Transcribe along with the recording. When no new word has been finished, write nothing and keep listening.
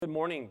Good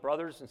morning,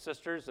 brothers and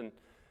sisters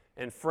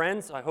and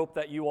friends. I hope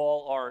that you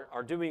all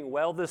are doing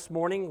well this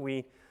morning.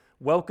 We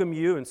welcome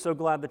you and so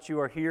glad that you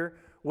are here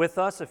with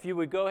us. If you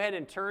would go ahead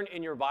and turn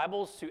in your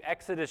Bibles to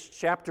Exodus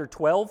chapter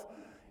 12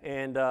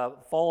 and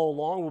follow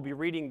along. We'll be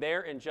reading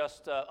there in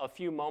just a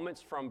few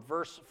moments from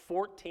verse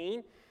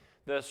 14.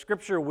 The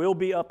scripture will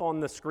be up on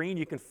the screen.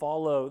 You can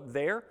follow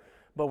there.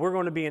 But we're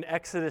going to be in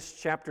Exodus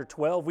chapter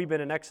 12. We've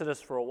been in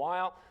Exodus for a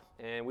while,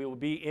 and we will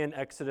be in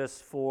Exodus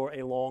for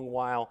a long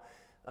while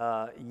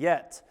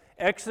yet.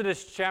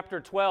 Exodus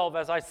chapter 12,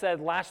 as I said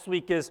last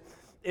week, is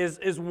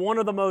one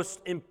of the most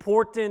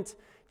important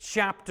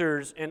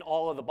chapters in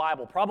all of the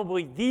Bible.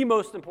 Probably the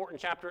most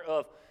important chapter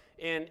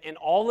in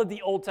all of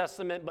the Old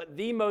Testament, but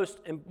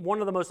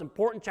one of the most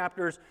important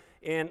chapters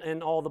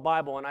in all the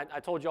Bible. And I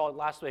told you all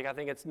last week, I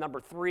think it's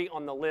number 3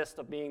 on the list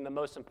of being the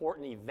most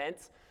important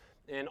events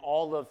in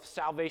all of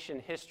salvation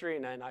history.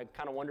 And I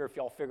kind of wonder if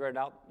y'all figured it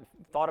out,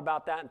 thought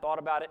about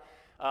it.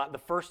 The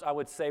first, I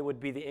would say, would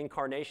be the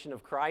incarnation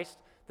of Christ.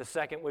 The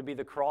second would be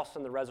the cross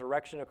and the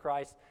resurrection of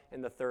Christ.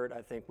 And the third,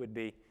 I think, would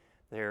be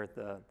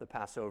the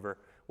Passover,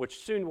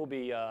 which soon will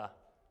be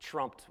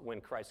trumped when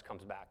Christ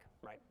comes back,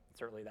 right?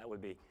 Certainly that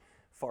would be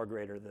far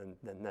greater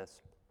than this.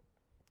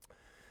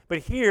 But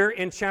here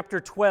in chapter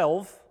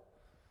 12,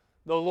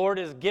 the Lord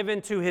has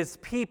given to his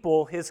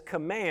people his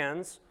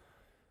commands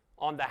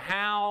on the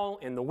how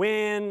and the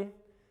when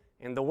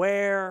and the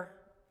where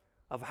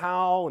of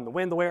how and the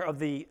when, the where of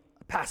the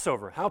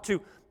Passover, how to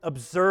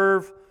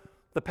observe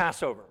the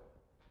Passover.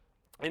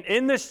 And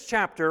in this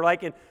chapter,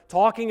 like in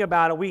talking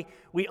about it,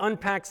 we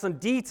unpack some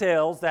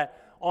details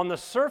that on the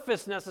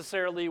surface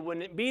necessarily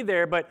wouldn't be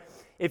there, but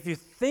if you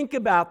think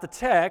about the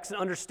text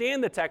and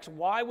understand the text,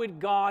 why would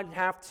God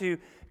have to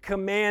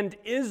command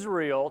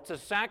Israel to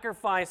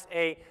sacrifice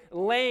a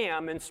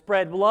lamb and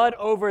spread blood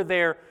over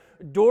their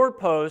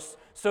doorposts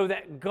so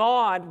that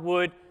God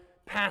would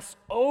pass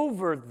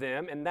over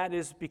them? And that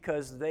is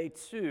because they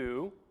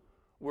too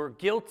were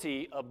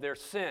guilty of their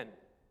sin.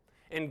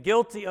 And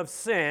guilty of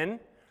sin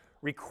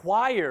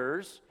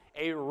requires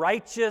a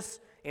righteous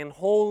and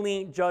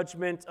holy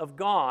judgment of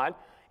God.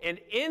 And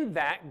in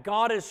that,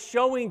 God is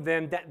showing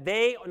them that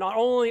they not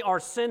only are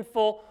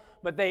sinful,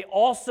 but they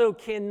also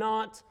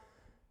cannot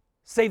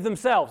save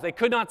themselves. They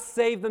could not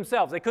save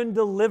themselves. They couldn't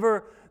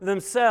deliver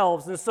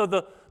themselves. And so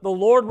the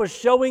Lord was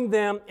showing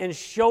them and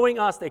showing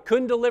us they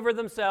couldn't deliver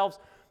themselves.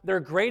 Their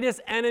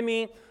greatest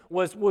enemy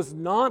was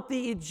not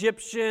the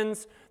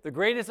Egyptians. The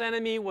greatest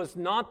enemy was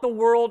not the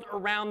world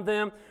around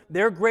them.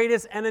 Their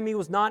greatest enemy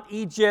was not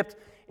Egypt.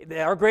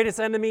 Our greatest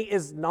enemy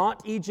is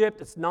not Egypt.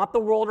 It's not the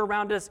world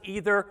around us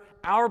either.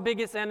 Our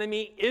biggest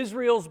enemy,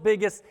 Israel's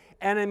biggest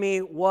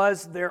enemy,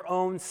 was their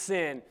own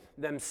sin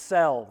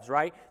themselves,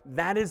 right?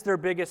 That is their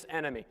biggest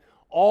enemy.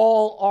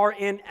 All are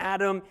in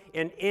Adam,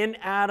 and in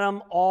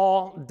Adam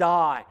all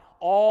die.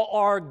 All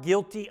are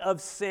guilty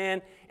of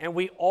sin, and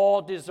we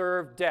all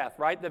deserve death,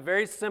 right? The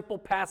very simple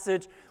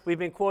passage we've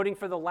been quoting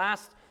for the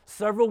last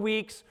several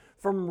weeks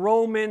from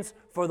Romans,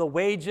 for the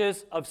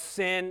wages of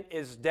sin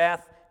is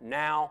death,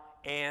 now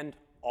and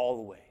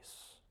always.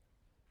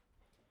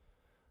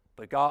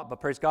 But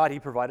praise God, he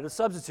provided a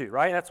substitute,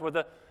 right? That's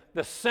where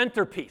the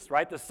centerpiece,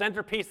 right? The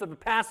centerpiece of the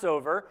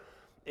Passover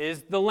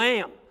is the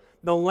lamb.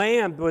 The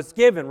lamb was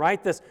given,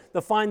 right?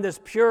 To find this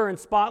pure and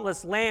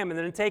spotless lamb and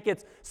then take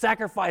its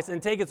sacrifice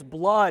and take its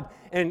blood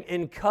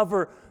and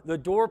cover the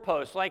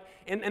doorpost.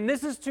 And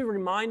this is to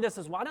remind us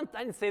as well.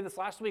 I didn't say this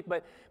last week,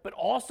 but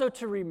also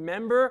to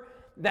remember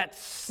that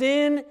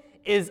sin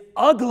is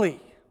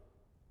ugly.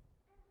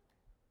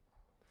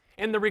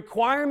 And the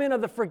requirement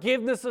of the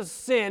forgiveness of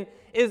sin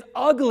is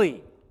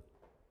ugly.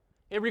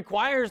 It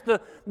requires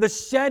the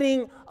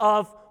shedding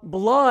of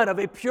blood of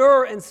a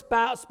pure and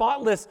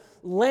spotless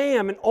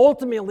lamb. And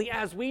ultimately,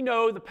 as we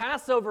know, the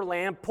Passover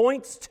lamb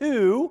points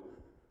to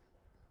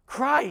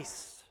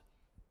Christ,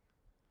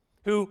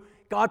 who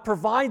God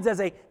provides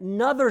as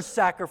another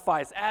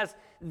sacrifice, as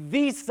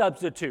the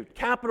substitute,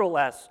 capital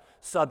S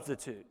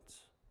substitute.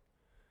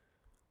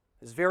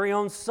 His very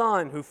own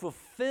Son who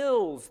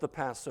fulfills the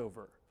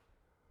Passover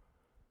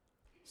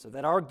so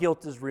that our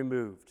guilt is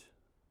removed.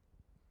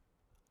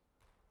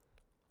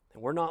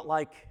 And we're not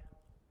like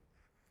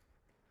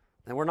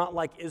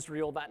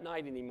Israel that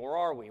night anymore,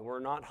 are we?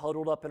 We're not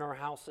huddled up in our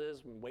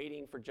houses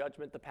waiting for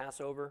judgment to pass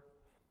over.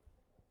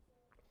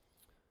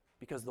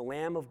 Because the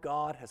Lamb of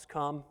God has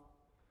come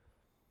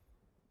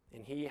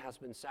and he has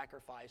been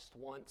sacrificed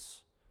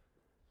once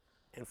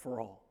and for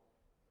all.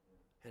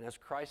 And as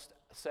Christ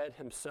said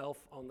himself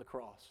on the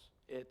cross,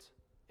 it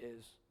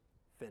is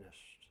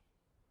finished.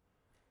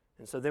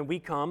 And so then we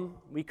come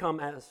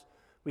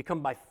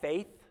by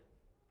faith,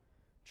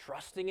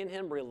 trusting in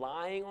him,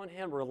 relying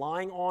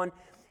on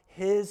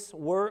his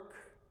work,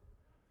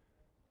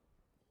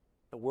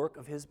 the work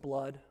of his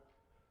blood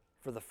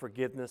for the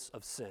forgiveness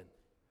of sin.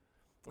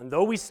 And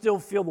though we still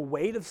feel the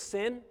weight of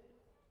sin,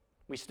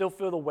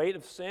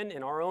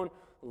 in our own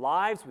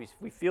lives,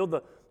 we feel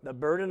the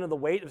burden of the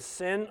weight of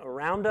sin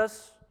around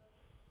us,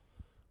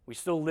 we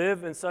still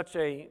live in such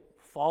a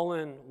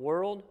fallen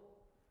world,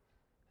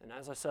 And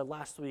as I said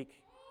last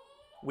week,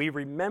 we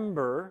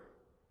remember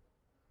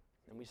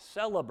and we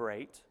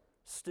celebrate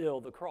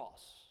still the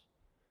cross.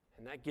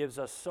 And that gives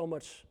us so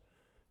much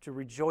to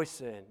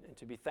rejoice in and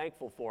to be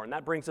thankful for. And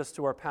that brings us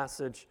to our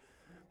passage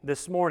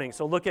this morning.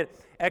 So look at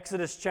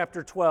Exodus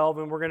chapter 12,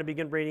 and we're going to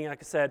begin reading, like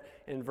I said,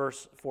 in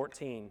verse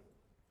 14.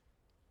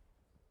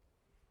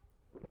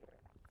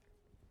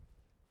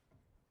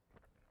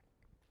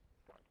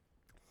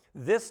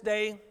 This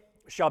day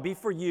shall be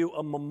for you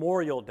a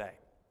memorial day,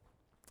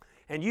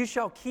 and you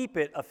shall keep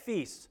it a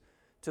feast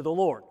to the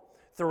Lord.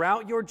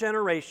 Throughout your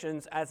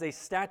generations, as a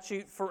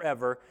statute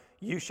forever,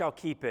 you shall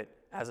keep it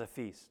as a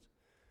feast.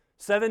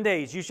 7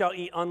 days you shall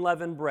eat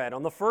unleavened bread.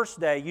 On the first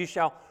day you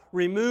shall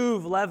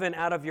remove leaven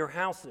out of your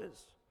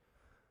houses.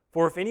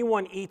 For if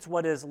anyone eats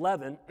what is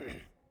leavened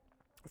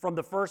from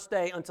the first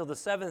day until the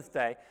seventh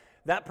day,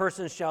 that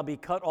person shall be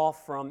cut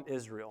off from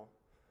Israel.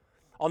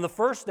 On the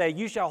first day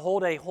you shall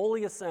hold a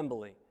holy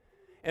assembly,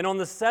 and on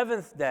the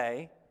seventh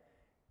day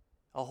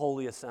a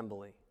holy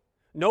assembly.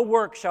 No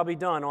work shall be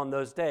done on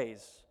those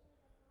days,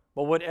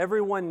 but what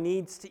everyone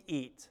needs to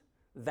eat,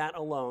 that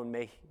alone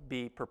may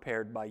be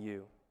prepared by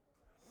you.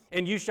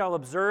 And you shall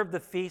observe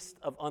the feast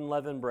of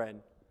unleavened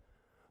bread.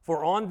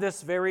 For on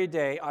this very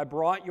day I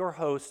brought your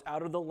hosts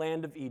out of the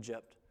land of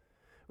Egypt.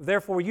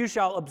 Therefore you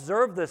shall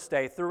observe this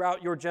day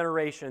throughout your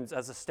generations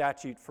as a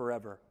statute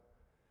forever.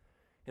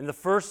 In the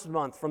first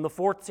month, from the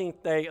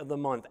 14th day of the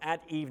month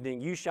at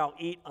evening, you shall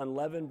eat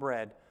unleavened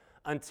bread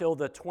until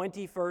the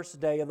 21st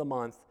day of the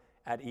month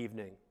at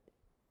evening.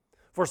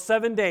 For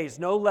 7 days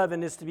no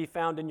leaven is to be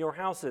found in your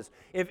houses.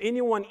 If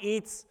anyone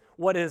eats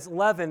what is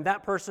leavened,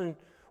 that person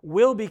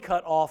will be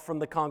cut off from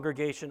the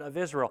congregation of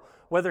Israel,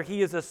 whether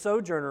he is a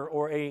sojourner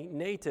or a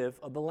native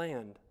of the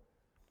land.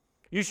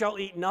 You shall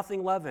eat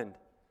nothing leavened.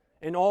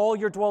 In all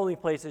your dwelling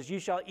places you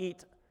shall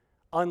eat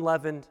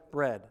unleavened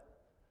bread.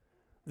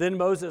 Then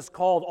Moses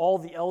called all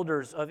the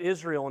elders of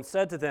Israel and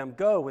said to them,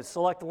 Go and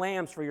select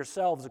lambs for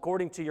yourselves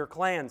according to your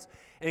clans,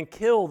 and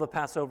kill the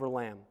Passover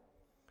lamb.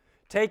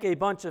 Take a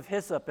bunch of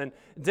hyssop and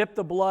dip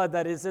the blood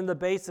that is in the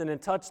basin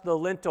and touch the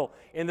lintel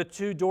and the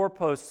 2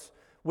 doorposts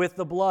with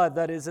the blood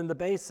that is in the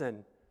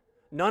basin.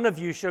 None of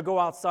you shall go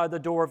outside the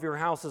door of your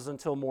houses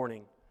until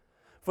morning.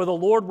 For the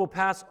Lord will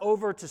pass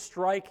over to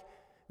strike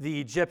the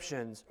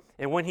Egyptians.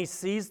 And when he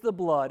sees the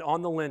blood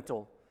on the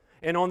lintel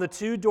and on the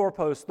 2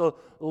 doorposts, the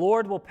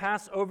Lord will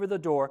pass over the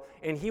door,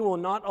 and he will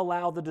not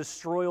allow the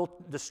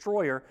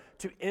destroyer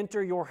to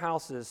enter your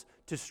houses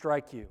to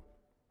strike you.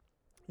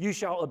 You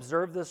shall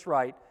observe this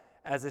rite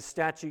as a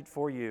statute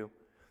for you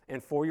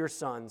and for your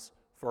sons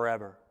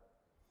forever.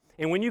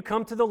 And when you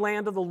come to the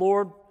land of the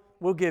Lord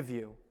will give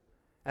you,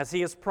 as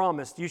he has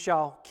promised, you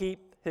shall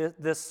keep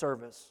this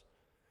service.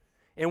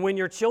 And when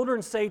your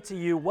children say to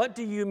you, What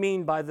do you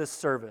mean by this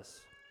service?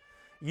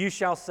 You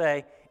shall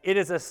say, It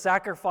is a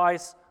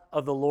sacrifice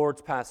of the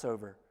Lord's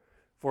Passover,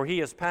 for he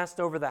has passed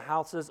over the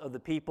houses of the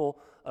people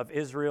of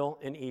Israel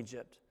in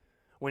Egypt,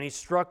 when he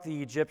struck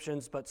the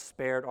Egyptians but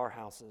spared our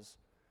houses.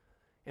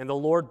 And the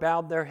Lord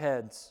bowed their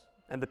heads,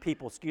 and the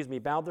people,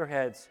 bowed their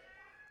heads,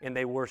 and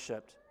they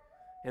worshipped.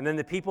 And then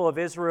the people of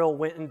Israel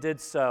went and did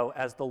so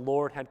as the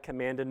Lord had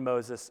commanded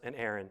Moses and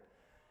Aaron.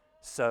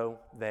 So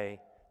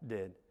they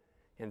did.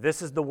 And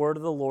this is the word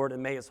of the Lord,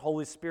 and may his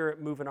Holy Spirit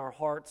move in our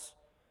hearts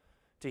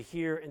to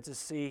hear and to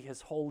see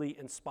his holy,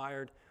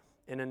 inspired,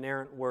 and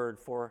inerrant word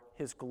for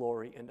his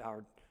glory and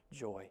our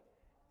joy.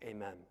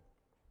 Amen.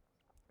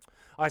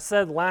 I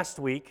said last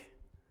week,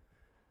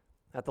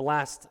 at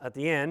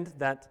the end,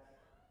 that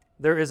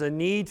there is a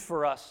need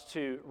for us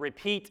to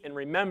repeat and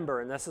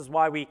remember, and this is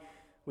why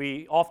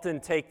we often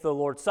take the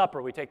Lord's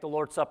Supper. We take the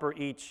Lord's Supper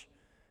each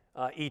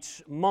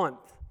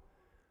month.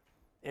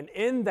 And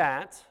in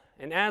that,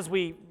 and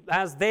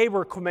as they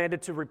were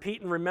commanded to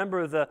repeat and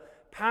remember the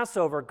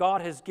Passover,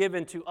 God has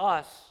given to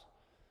us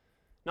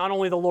not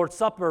only the Lord's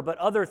Supper, but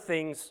other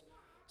things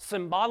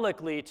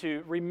symbolically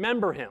to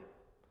remember him,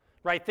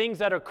 right? Things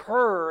that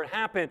occur and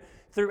happen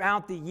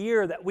throughout the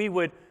year that we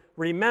would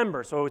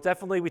remember. So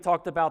definitely we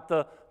talked about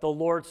the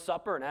Lord's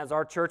Supper, and as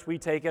our church, we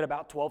take it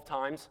about 12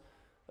 times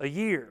a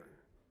year.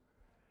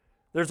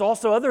 There's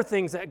also other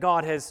things that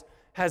God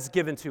has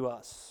given to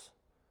us.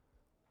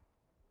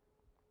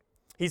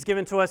 He's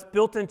given to us,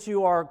 built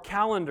into our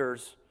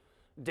calendars,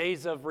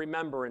 days of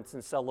remembrance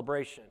and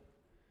celebration,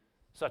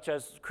 such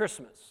as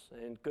Christmas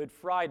and Good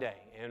Friday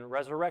and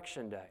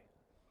Resurrection Day.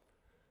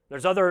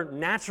 There's other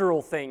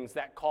natural things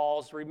that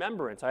cause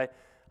remembrance. I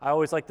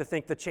always like to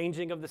think the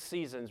changing of the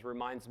seasons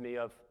reminds me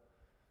of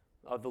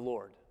the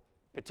Lord,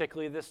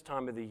 particularly this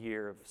time of the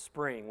year of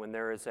spring when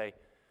there is a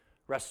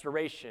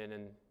restoration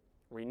and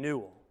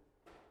renewal.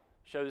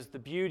 Shows the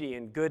beauty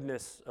and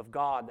goodness of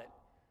God that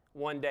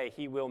one day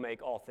he will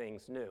make all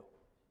things new.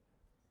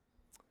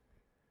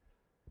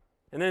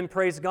 And then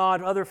praise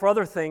God for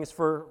other things,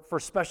 for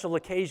special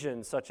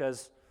occasions such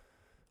as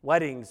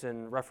weddings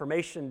and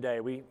Reformation Day.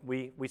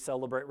 We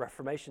celebrate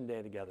Reformation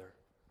Day together,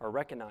 or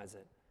recognize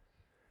it.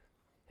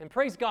 And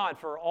praise God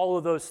for all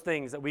of those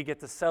things that we get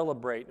to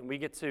celebrate and we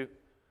get to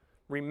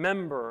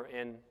remember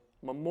and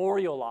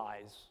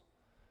memorialize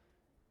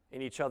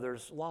in each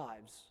other's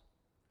lives.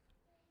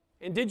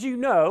 And did you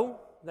know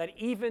that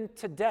even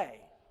today,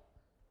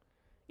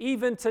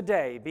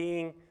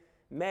 being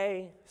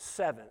May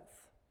 7th,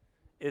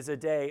 is a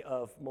day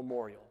of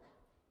memorial?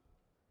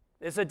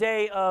 It's a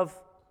day of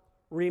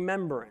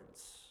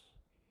remembrance.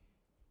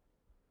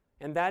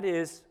 And that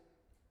is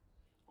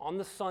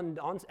on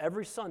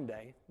every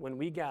Sunday when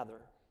we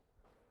gather,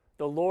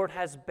 the Lord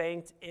has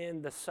banked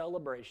in the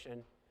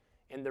celebration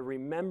and the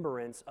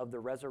remembrance of the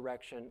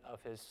resurrection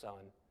of His Son,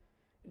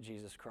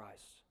 Jesus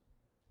Christ.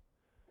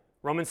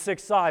 Romans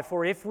 6:5,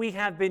 for if we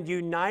have been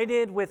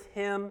united with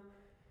Him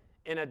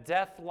in a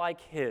death like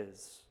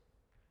His,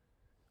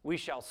 we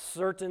shall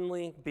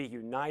certainly be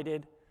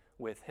united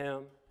with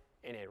Him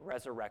in a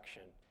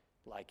resurrection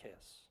like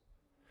His.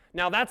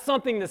 Now that's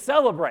something to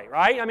celebrate,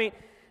 right? I mean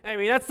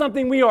that's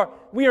something we are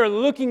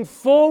looking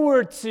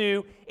forward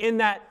to in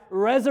that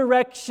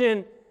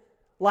resurrection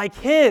like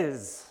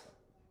His.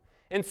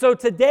 And so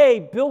today,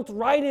 built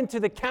right into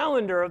the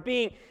calendar of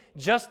being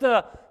just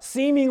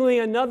seemingly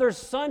another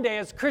Sunday,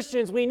 as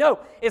Christians we know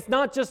it's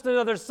not just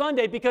another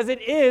Sunday because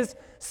it is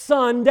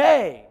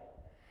Sunday.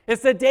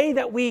 It's the day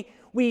that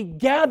we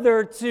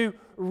gather to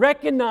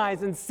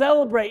recognize and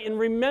celebrate and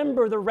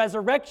remember the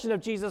resurrection of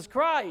Jesus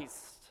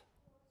Christ.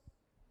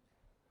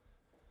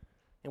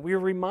 And we are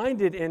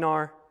reminded in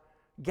our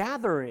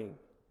gathering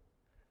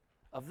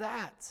of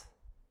that.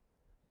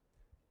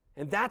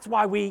 And that's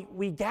why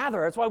we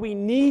gather. That's why we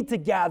need to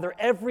gather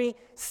every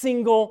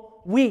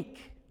single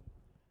week.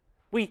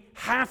 We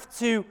have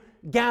to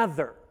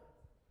gather.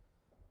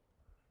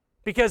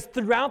 Because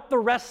throughout the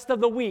rest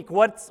of the week,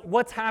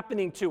 what's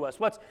happening to us?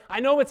 I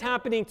know what's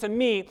happening to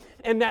me,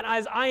 and that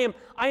as I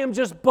am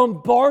just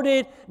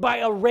bombarded by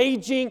a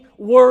raging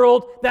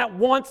world that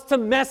wants to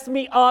mess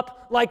me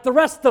up like the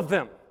rest of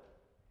them.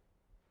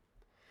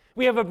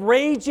 We have a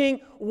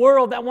raging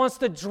world that wants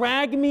to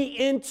drag me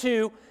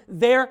into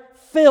their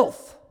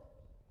filth.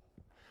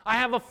 I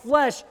have a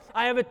flesh,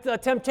 I have a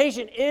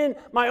temptation in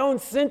my own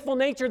sinful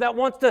nature that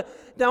wants to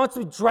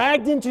be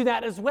dragged into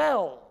that as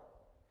well.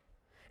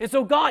 And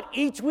so God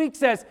each week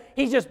says,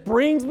 He just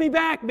brings me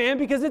back, man,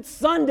 because it's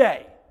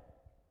Sunday.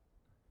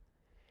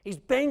 He's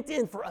banked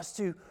in for us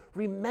to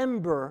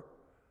remember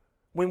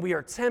when we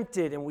are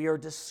tempted and we are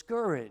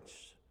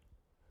discouraged.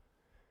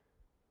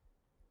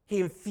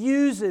 He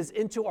infuses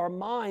into our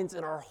minds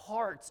and our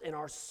hearts and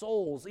our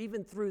souls,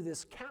 even through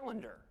this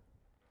calendar,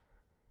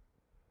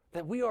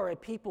 that we are a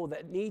people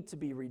that need to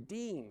be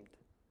redeemed.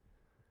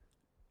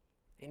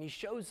 And He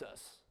shows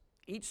us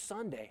each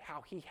Sunday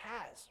how He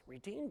has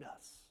redeemed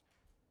us.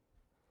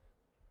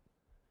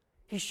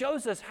 He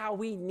shows us how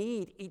we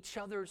need each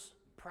other's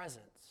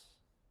presence.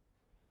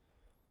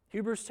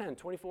 Hebrews 10,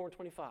 24 and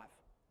 25.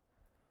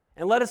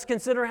 And let us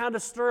consider how to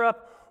stir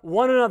up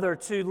one another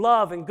to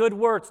love and good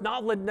works,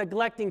 not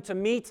neglecting to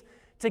meet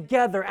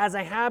together as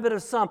a habit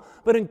of some,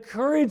 but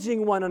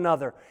encouraging one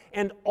another.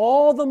 And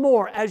all the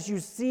more as you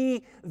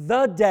see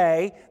the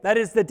day, that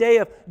is the day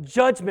of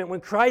judgment,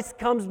 when Christ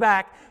comes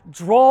back,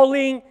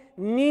 drawing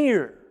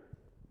near.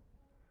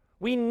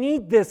 We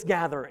need this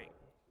gathering.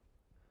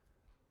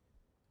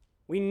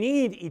 We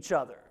need each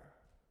other.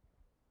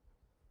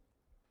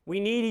 We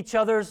need each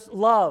other's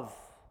love.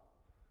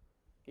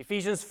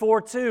 Ephesians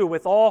 4:2,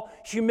 with all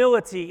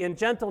humility and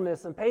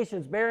gentleness and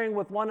patience, bearing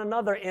with one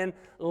another in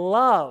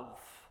love.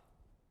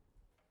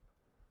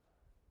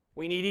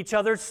 We need each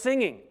other's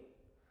singing.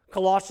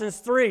 Colossians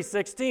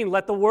 3:16,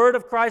 let the word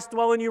of Christ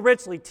dwell in you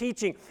richly,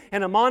 teaching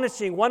and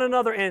admonishing one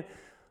another in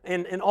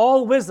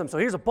all wisdom. So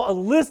here's a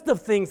list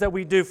of things that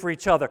we do for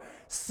each other.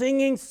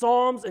 Singing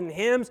psalms and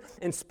hymns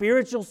and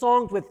spiritual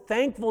songs with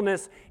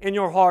thankfulness in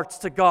your hearts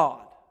to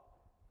God.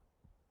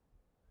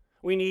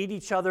 We need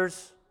each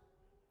other's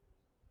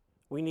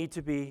We need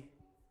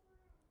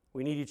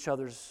each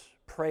other's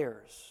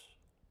prayers.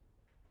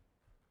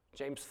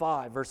 James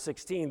 5, verse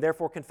 16,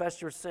 therefore confess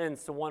your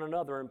sins to one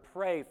another and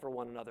pray for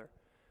one another,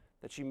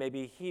 that you may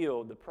be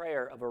healed. The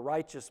prayer of a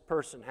righteous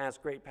person has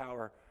great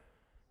power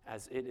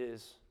as it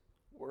is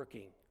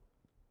working.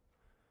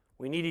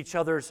 We need each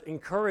other's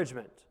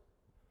encouragement.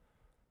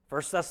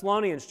 1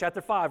 Thessalonians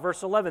chapter 5,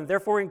 verse 11,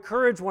 therefore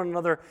encourage one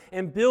another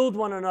and build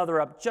one another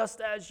up,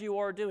 just as you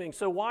are doing.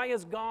 So why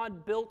has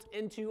God built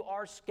into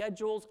our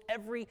schedules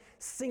every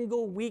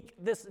single week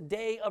this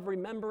day of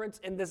remembrance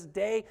and this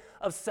day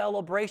of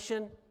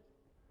celebration?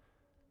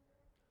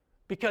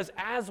 Because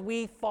as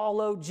we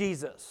follow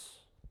Jesus,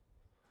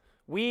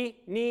 we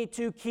need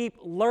to keep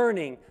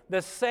learning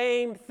the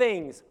same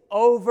things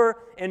over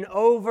and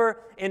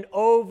over and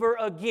over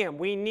again.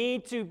 We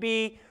need to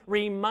be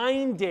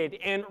reminded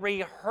and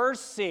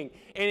rehearsing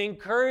and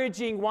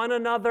encouraging one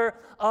another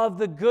of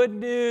the good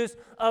news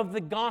of the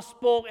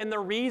gospel. And the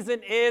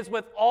reason is,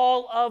 with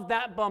all of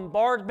that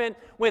bombardment,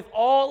 with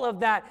all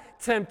of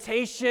that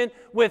temptation,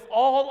 with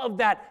all of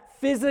that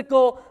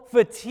physical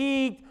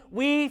fatigue,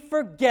 we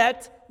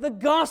forget the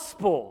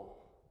gospel.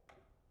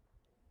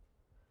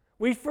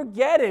 We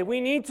forget it. We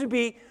need to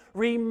be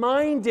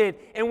reminded.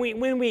 And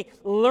when we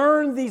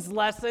learn these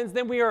lessons,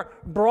 then we are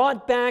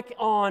brought back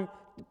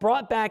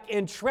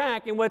in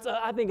track. And what's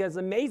I think is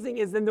amazing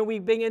is then that we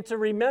begin to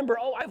remember,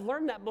 oh, I've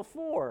learned that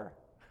before.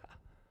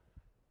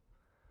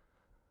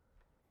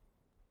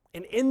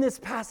 And in this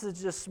passage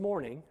this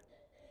morning,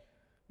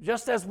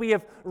 just as we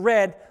have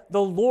read,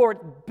 the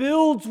Lord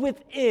builds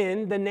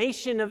within the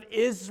nation of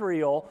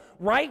Israel,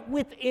 right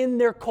within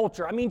their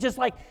culture. I mean, just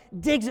like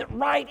digs it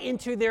right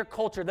into their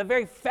culture. The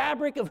very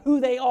fabric of who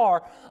they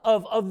are,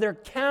 of their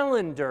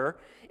calendar,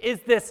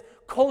 is this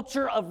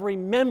culture of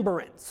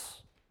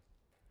remembrance.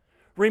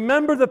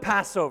 Remember the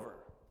Passover.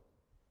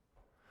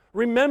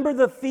 Remember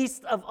the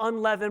Feast of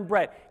Unleavened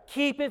Bread.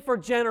 Keep it for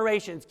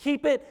generations.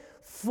 Keep it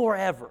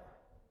forever.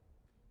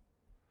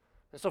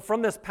 And so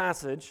from this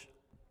passage,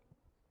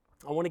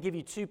 I want to give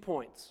you 2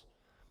 points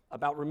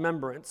about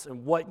remembrance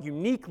and what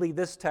uniquely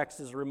this text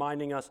is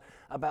reminding us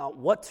about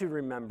what to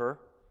remember.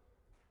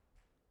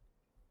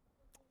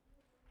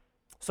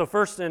 So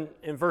first in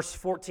verse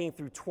 14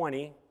 through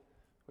 20,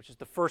 which is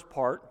the first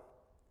part,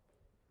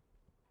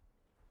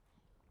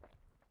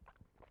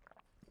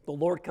 the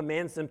Lord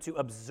commands them to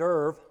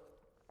observe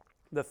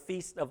the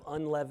Feast of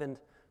Unleavened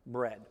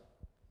Bread.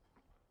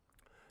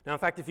 Now, in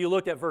fact, if you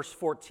look at verse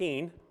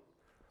 14,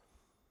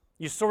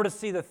 you sort of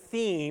see the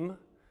theme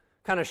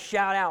kind of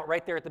shout out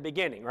right there at the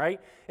beginning,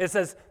 right? It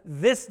says,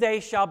 "This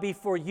day shall be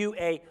for you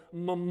a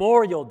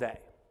memorial day,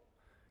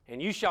 and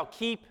you shall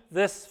keep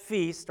this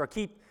feast," or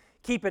keep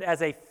it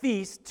as a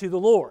feast to the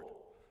Lord.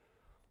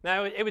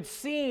 Now, it would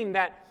seem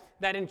that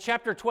in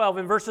chapter 12,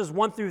 in verses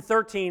 1 through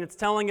 13, it's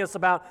telling us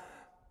about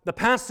the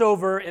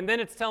Passover, and then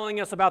it's telling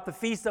us about the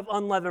Feast of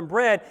Unleavened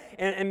Bread,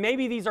 and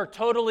maybe these are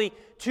totally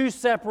two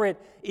separate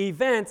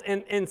events,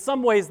 and in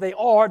some ways they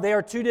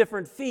are two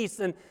different feasts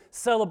and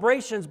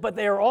celebrations, but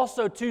they are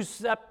also two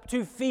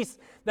feasts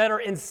that are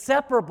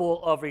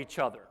inseparable of each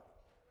other,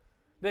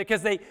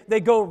 because they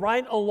go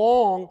right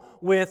along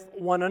with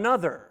one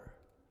another.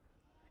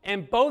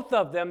 And both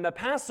of them, the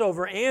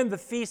Passover and the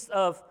Feast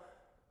of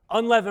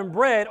Unleavened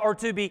Bread, are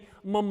to be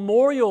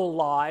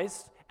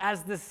memorialized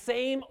as the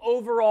same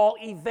overall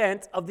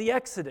event of the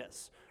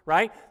Exodus,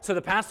 right? So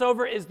the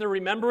Passover is the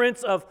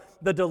remembrance of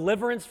the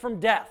deliverance from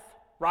death,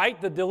 right?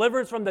 The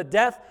deliverance from the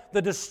death,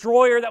 the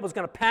destroyer that was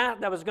going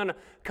to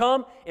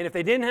come, and if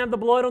they didn't have the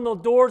blood on the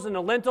doors and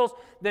the lintels,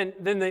 then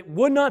they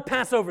would not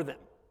pass over them.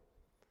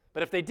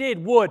 But if they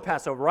did, would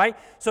pass over, right?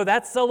 So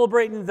that's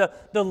celebrating the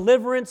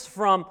deliverance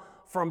from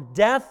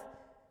death.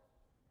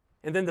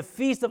 And then the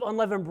Feast of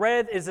Unleavened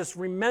Bread is this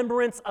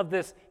remembrance of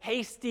this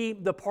hasty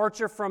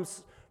departure from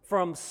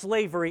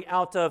slavery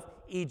out of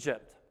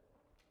Egypt.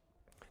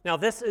 Now,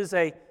 this is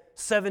a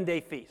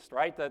 7-day feast,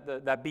 right?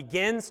 That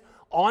begins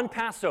on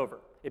Passover.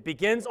 It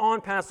begins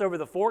on Passover,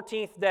 the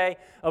 14th day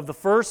of the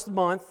first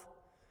month,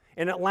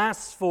 and it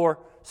lasts for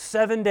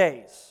 7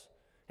 days.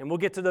 And we'll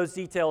get to those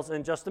details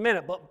in just a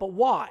minute. But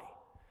why?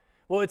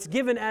 Well, it's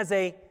given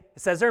it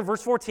says there in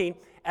verse 14,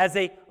 as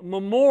a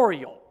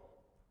memorial.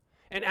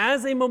 And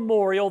as a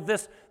memorial,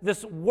 this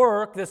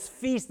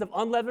Feast of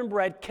Unleavened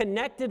Bread,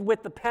 connected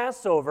with the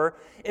Passover,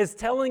 is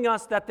telling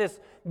us that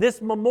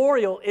this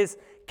memorial is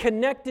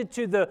connected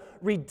to the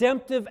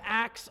redemptive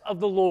acts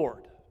of the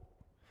Lord.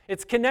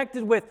 It's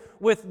connected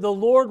with the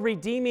Lord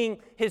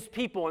redeeming His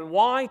people. And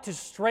why? To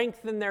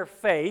strengthen their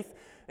faith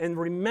and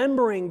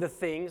remembering the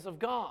things of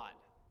God.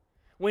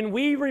 When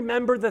we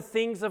remember the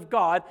things of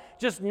God,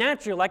 just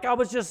naturally, like I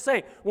was just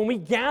saying, when we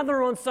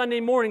gather on Sunday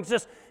mornings,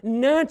 just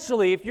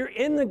naturally, if you're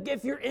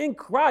in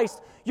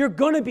Christ, you're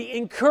going to be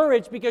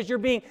encouraged because you're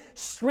being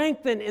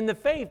strengthened in the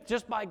faith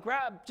just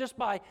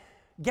by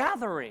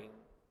gathering.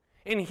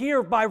 And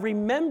here, by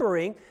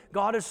remembering,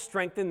 God is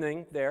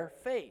strengthening their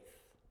faith.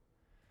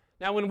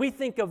 Now, when we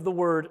think of the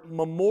word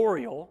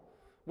memorial,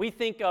 we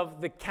think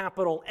of the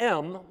capital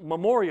M,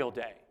 Memorial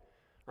Day.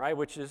 Right,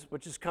 which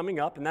is coming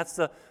up, and that's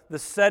the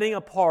setting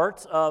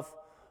apart of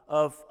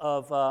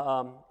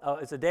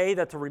it's a day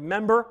that to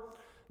remember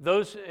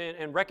those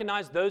and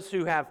recognize those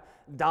who have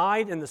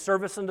died in the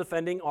service and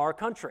defending our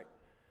country.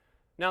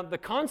 Now, the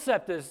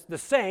concept is the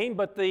same,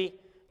 but the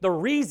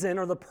reason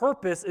or the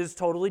purpose is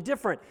totally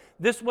different.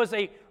 This was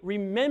a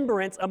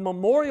remembrance, a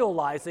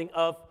memorializing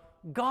of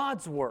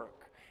God's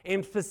work.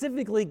 And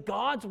specifically,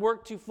 God's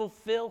work to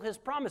fulfill His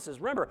promises.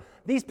 Remember,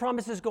 these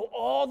promises go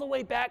all the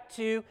way back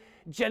to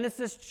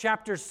Genesis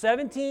chapter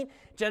 17,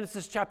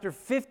 Genesis chapter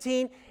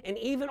 15, and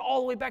even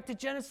all the way back to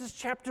Genesis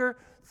chapter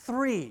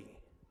 3.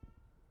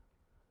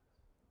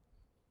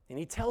 And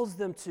He tells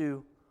them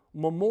to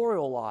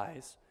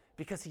memorialize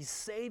because He's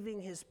saving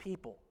His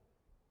people.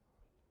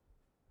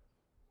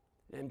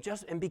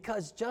 And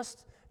because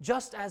just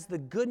as the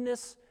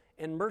goodness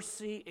and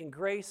mercy and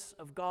grace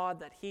of God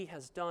that He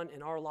has done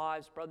in our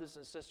lives, brothers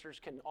and sisters,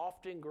 can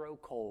often grow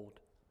cold,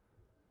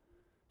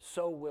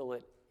 so will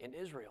it in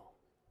Israel.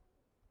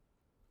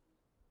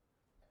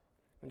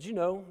 And you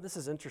know, this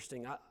is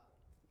interesting,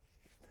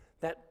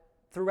 that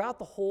throughout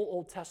the whole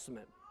Old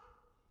Testament,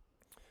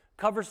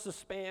 covers the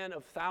span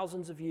of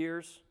thousands of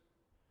years,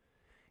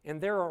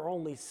 and there are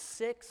only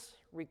 6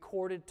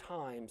 recorded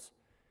times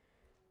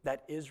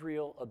that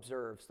Israel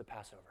observes the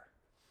Passover.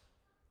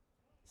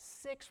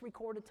 6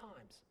 recorded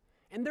times.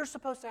 And they're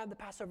supposed to have the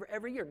Passover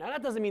every year. Now,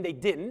 that doesn't mean they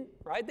didn't,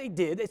 right? They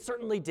did. They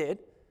certainly did.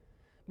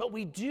 But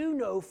we do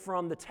know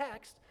from the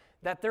text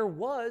that there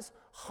were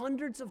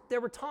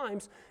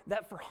times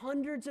that for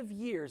hundreds of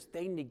years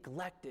they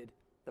neglected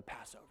the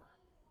Passover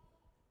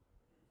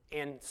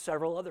and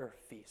several other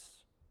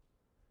feasts.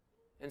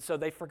 And so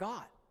they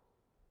forgot.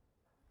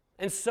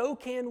 And so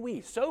can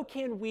we. So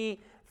can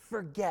we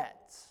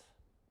forget.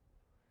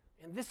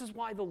 And this is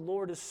why the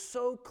Lord is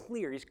so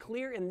clear. He's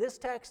clear in this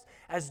text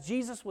as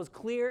Jesus was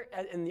clear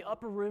in the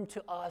upper room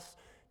to us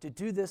to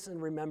do this in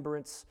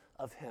remembrance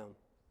of him.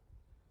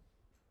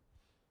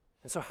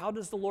 And so how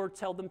does the Lord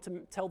tell them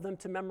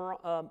to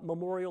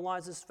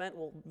memorialize this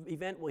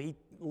event? Well, he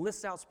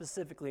lists out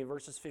specifically in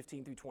verses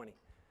 15 through 20.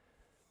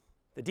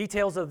 The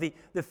details of the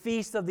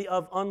feast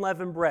of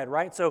unleavened bread,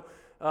 right? So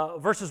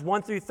verses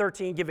 1 through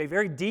 13 give a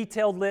very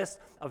detailed list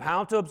of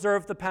how to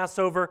observe the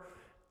Passover.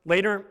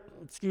 Later,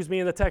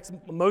 in the text,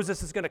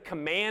 Moses is going to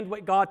command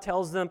what God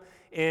tells them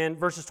in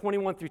verses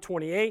 21 through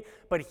 28.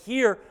 But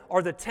here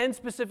are the 10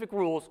 specific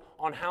rules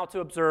on how to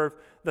observe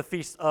the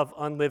feast of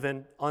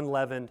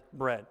unleavened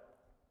bread.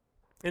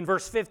 In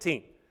verse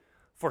 15,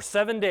 for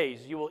 7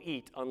 days you will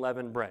eat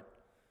unleavened bread.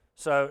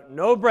 So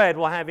no bread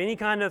will have any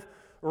kind of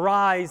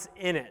rise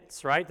in it,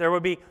 right? There will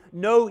be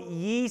no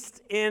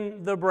yeast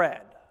in the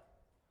bread.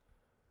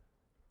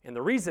 And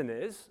the reason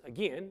is,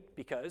 again,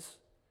 because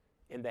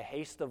in the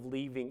haste of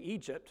leaving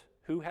Egypt,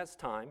 who has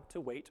time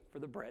to wait for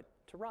the bread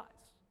to rise?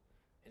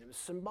 And it was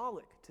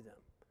symbolic to them.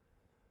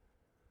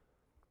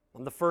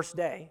 On the first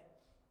day,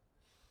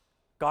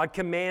 God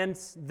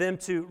commands them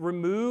to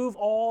remove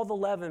all the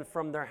leaven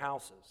from their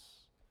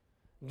houses.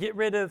 Get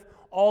rid of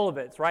all of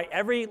it, right?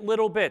 Every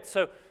little bit,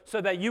 so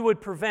that you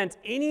would prevent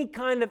any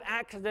kind of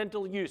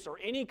accidental use or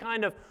any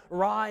kind of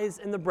rise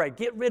in the bread.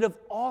 Get rid of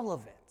all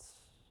of it.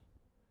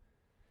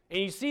 And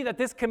you see that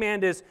this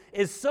command is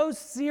so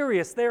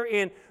serious there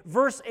in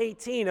verse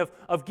 18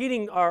 of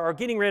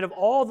getting rid of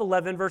all the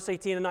leaven, verse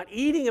 18, and not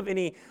eating of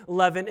any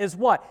leaven is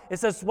what? It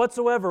says,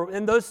 whatsoever.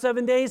 In those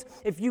 7 days,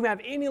 if you have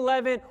any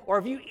leaven or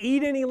if you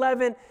eat any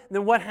leaven,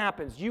 then what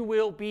happens? You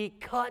will be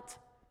cut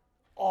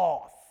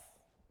off.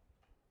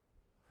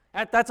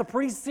 That's a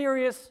pretty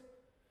serious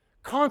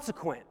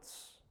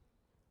consequence.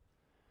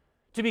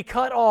 To be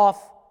cut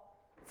off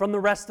from the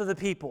rest of the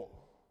people.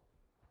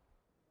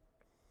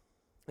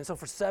 And so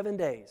for 7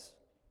 days,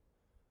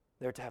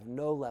 they're to have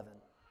no leaven.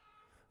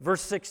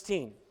 Verse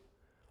 16,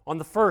 on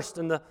the first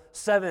and the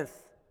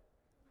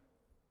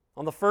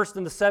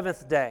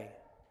seventh day,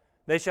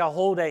 they shall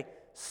hold a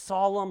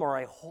solemn or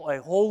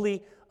a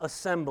holy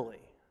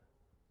assembly,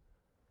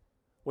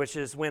 which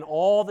is when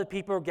all the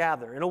people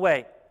gather in a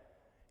way,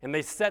 and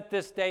they set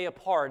this day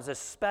apart as a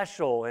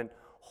special and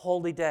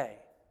holy day.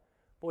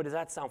 Boy, does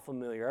that sound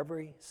familiar,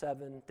 every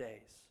 7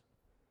 days.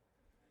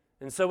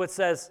 And so it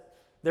says,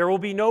 there will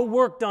be no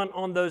work done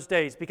on those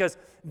days because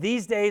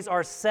these days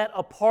are set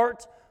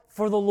apart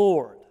for the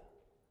Lord.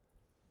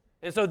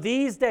 And so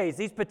these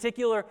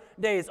particular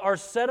days are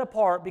set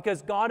apart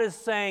because God is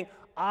saying,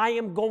 I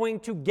am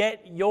going to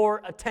get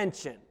your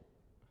attention.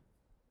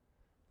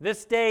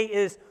 This day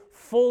is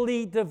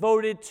fully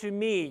devoted to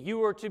me.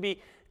 You are to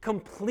be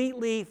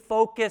completely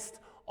focused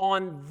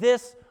on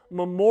this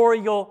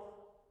memorial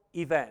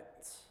event.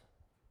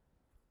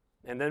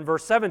 And then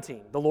verse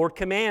 17, the Lord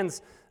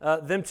commands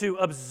them to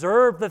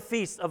observe the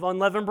feast of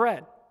unleavened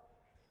bread.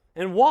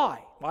 And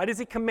why? Why does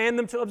he command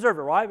them to observe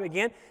it? Why?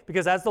 Again,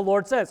 because as the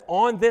Lord says,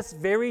 on this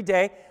very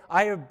day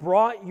I have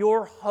brought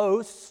your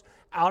hosts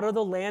out of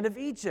the land of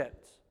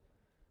Egypt.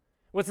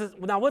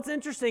 Now, what's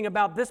interesting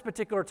about this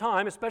particular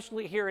time,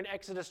 especially here in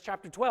Exodus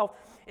chapter 12,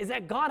 is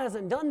that God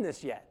hasn't done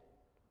this yet.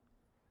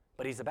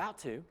 But he's about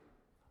to.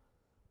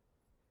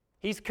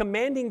 He's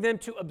commanding them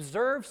to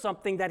observe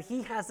something that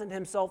he hasn't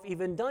himself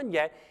even done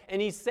yet.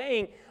 And he's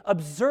saying,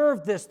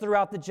 observe this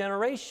throughout the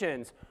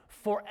generations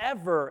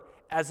forever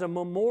as a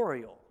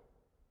memorial.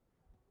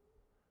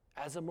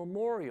 As a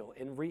memorial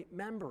in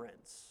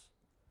remembrance.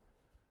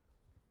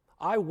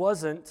 I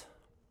wasn't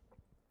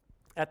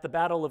at the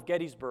Battle of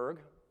Gettysburg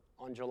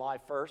on July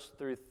 1st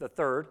through the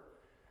 3rd,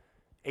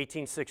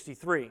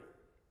 1863.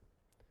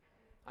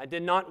 I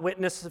did not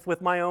witness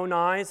with my own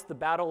eyes the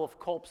Battle of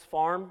Culp's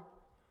Farm,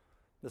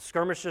 the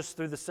skirmishes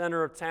through the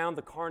center of town,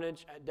 the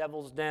carnage at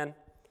Devil's Den,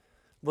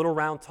 Little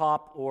Round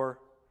Top, or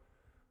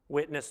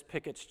witnessed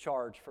Pickett's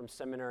charge from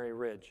Seminary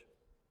Ridge.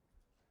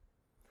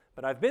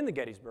 But I've been to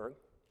Gettysburg,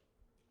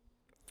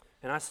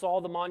 and I saw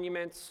the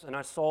monuments, and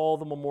I saw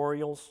the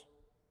memorials.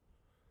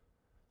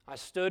 I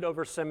stood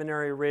over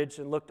Seminary Ridge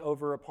and looked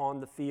over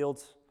upon the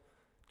fields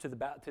to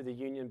the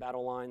Union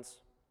battle lines.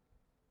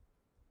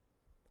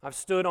 I've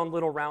stood on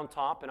Little Round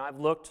Top, and I've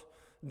looked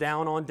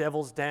down on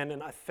Devil's Den,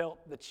 and I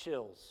felt the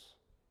chills,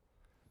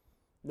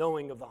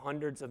 knowing of the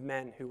hundreds of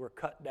men who were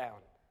cut down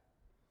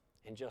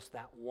in just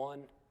that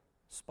one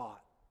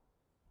spot.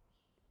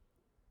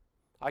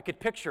 I could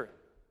picture it.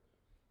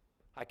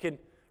 I could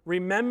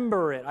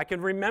remember it. I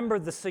could remember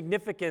the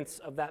significance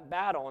of that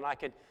battle, and I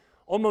could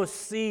almost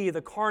see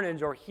the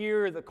carnage or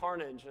hear the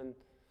carnage and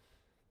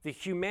the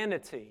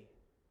humanity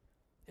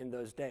in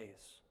those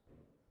days.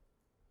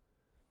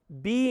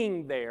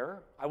 Being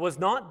there, I was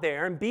not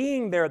there, and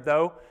being there,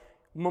 though,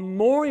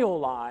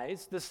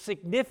 memorialized the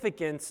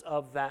significance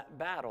of that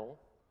battle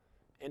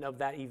and of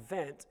that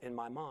event in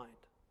my mind.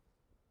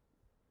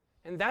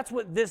 And that's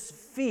what this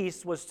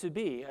feast was to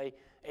be,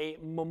 a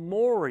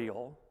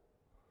memorial,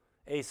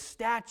 a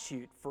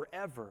statute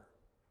forever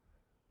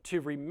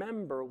to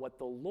remember what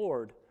the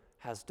Lord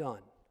has done.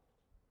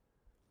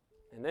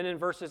 And then in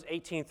verses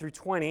 18 through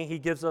 20, he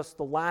gives us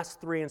the last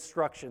three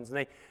instructions. And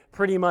they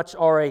pretty much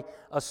are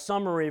a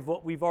summary of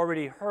what we've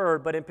already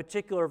heard. But in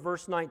particular,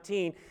 verse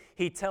 19,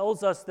 he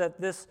tells us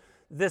that this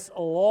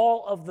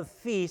law of the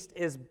feast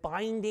is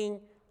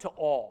binding to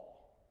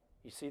all.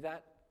 You see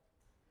that?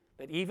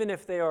 That even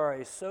if they are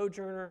a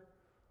sojourner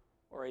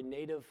or a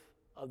native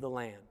of the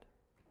land.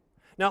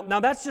 Now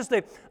that's just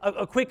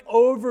a quick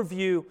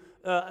overview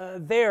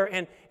there,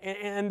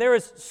 and there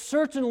is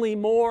certainly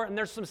more, and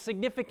there's some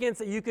significance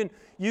that you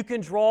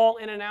can draw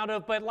in and out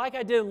of. But like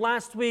I did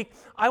last week,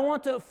 I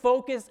want to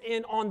focus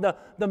in on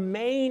the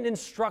main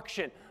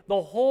instruction,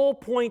 the whole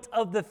point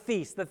of the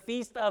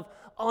feast of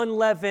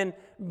unleavened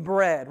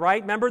bread,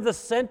 right? Remember, the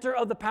center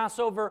of the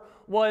Passover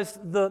was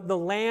the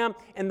lamb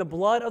and the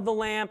blood of the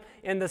lamb,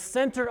 and the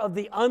center of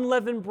the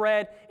unleavened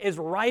bread is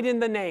right in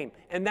the name,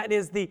 and that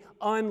is the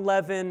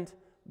unleavened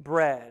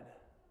bread.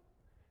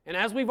 And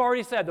as we've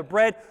already said, the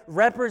bread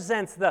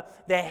represents the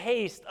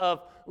haste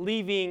of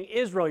leaving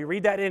Israel. You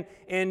read that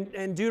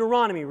in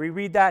Deuteronomy. We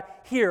read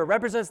that here. It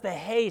represents the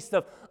haste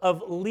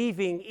of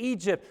leaving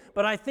Egypt.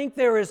 But I think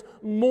there is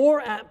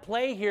more at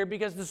play here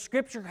because the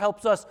Scripture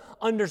helps us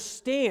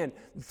understand.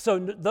 So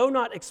though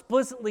not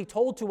explicitly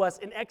told to us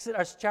in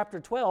Exodus chapter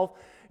 12,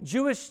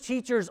 Jewish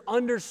teachers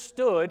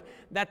understood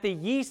that the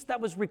yeast that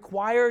was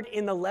required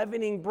in the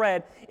leavening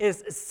bread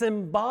is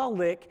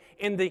symbolic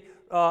in the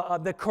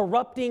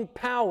corrupting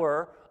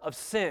power of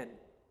sin.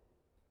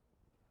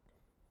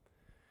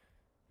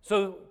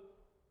 So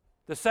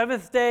the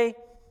seventh day,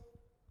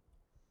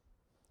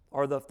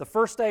 or the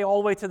first day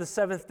all the way to the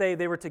seventh day,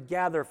 they were to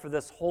gather for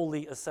this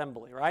holy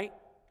assembly, right?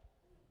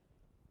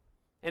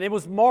 And it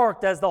was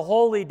marked as the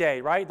holy day,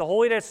 right? The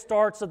holy day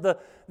starts of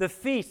the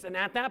feast. And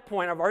at that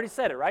point, I've already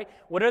said it, right?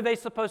 What are they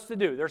supposed to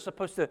do? They're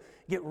supposed to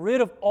get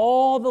rid of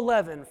all the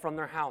leaven from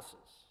their houses,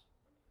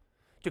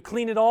 to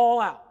clean it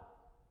all out,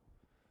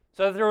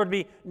 so that there would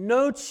be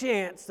no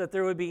chance that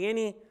there would be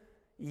any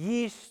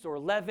yeast or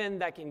leaven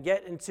that can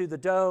get into the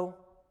dough.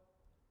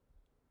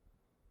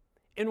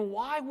 And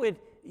why would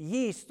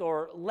yeast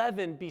or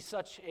leaven be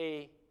such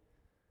a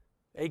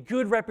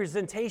good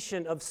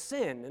representation of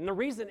sin? And the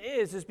reason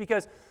is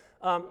because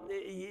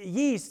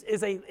yeast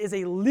is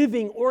a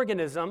living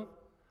organism,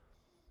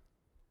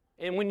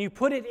 and when you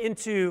put it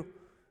into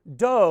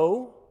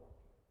dough,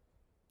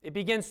 it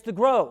begins to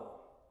grow.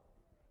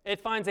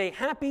 It finds a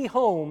happy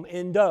home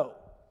in dough.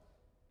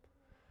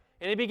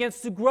 And it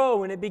begins to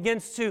grow, and it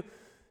begins to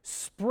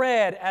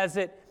spread as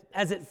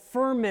it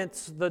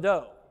ferments the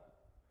dough,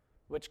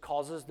 which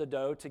causes the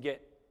dough to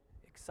get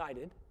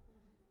excited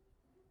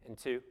and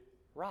to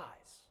rise.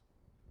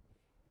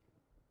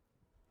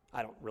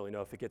 I don't really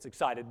know if it gets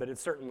excited, but it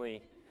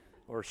certainly,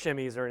 or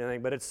shimmies or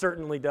anything, but it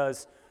certainly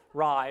does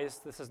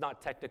rise. This is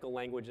not technical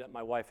language that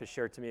my wife has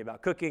shared to me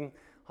about cooking.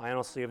 I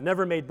honestly have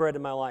never made bread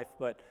in my life,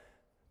 but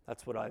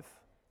that's what I've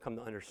come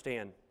to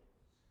understand.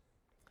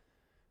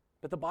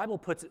 But the Bible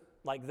puts it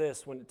like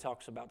this when it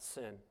talks about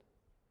sin.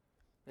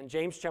 In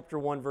James chapter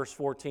 1, verse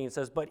 14, it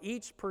says, "But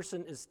each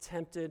person is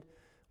tempted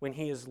when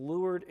he is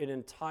lured and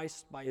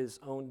enticed by his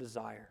own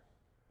desire.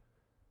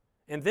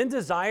 And then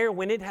desire,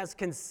 when it has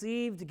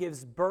conceived,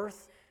 gives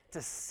birth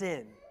to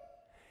sin.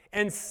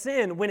 And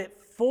sin, when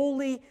it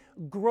fully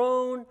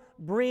grown,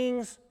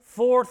 brings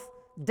forth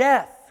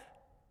death."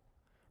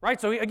 Right?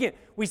 So again,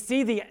 we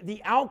see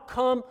the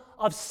outcome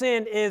of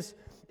sin is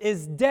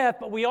death,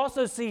 but we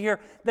also see here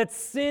that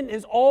sin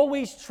is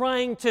always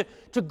trying to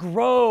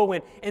grow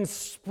and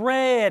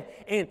spread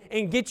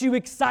and get you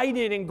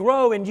excited and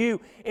grow and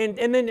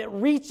then it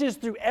reaches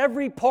through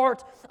every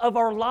part of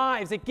our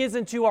lives. It gets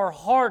into our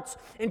hearts,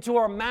 into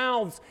our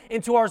mouths,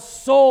 into our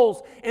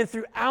souls, and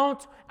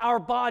throughout our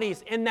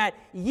bodies. And that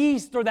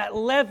yeast or that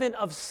leaven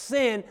of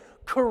sin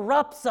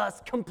corrupts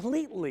us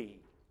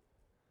completely.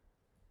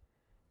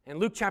 In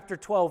Luke chapter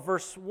 12,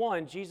 verse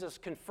 1, Jesus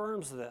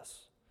confirms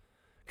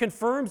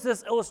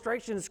this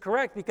illustration is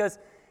correct because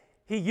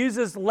he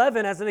uses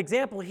leaven as an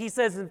example. He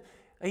says,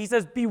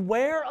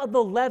 "Beware of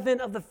the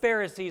leaven of the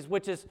Pharisees,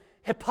 which is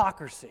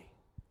hypocrisy."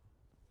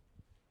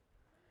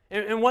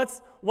 And what's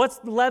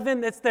the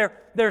leaven? It's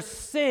their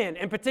sin,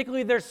 and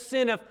particularly their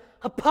sin of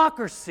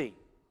hypocrisy,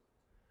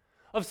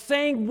 of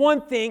saying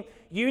one thing,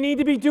 you need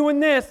to be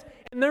doing this,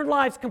 and their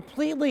lives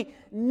completely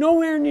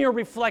nowhere near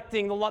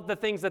reflecting the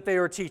things that they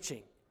are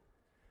teaching.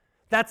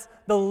 That's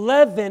the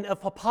leaven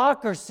of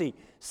hypocrisy,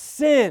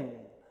 sin.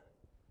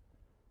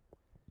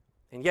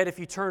 And yet if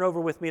you turn over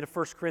with me to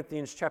 1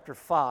 Corinthians chapter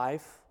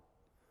 5,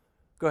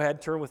 go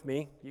ahead, turn with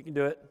me. You can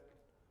do it.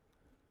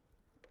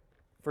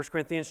 1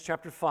 Corinthians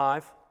chapter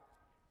 5.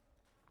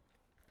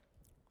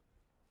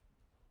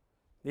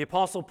 The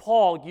Apostle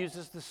Paul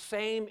uses the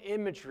same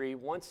imagery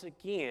once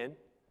again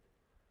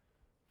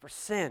for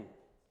sin.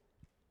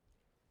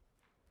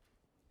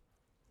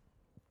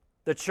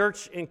 The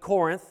church in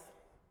Corinth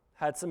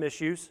had some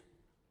issues.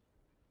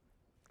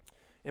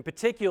 In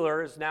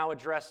particular, is now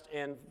addressed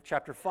in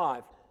chapter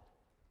 5.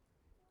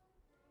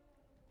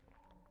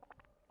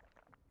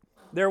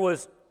 There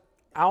was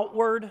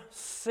outward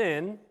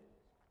sin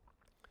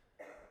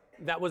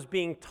that was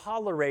being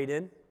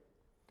tolerated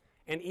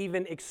and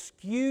even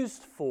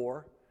excused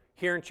for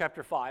here in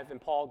chapter 5,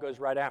 and Paul goes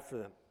right after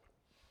them.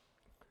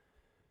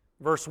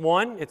 Verse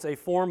 1, it's a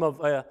form of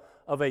a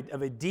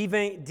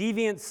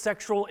deviant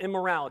sexual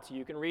immorality.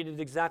 You can read it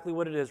exactly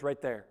what it is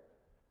right there.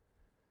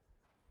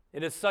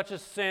 It is such a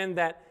sin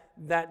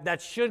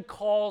that should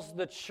cause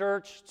the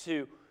church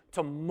to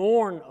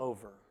mourn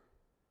over.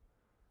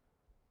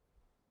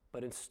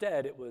 But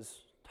instead, it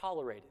was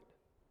tolerated.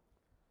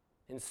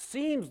 And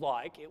seems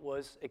like it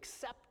was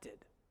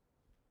accepted.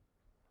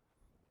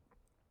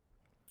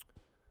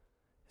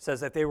 It says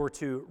that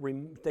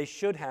they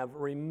should have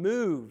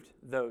removed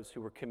those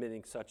who were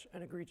committing such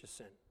an egregious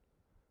sin.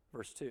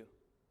 Verse 2.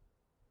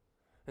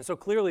 And so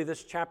clearly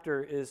this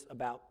chapter is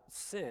about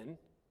sin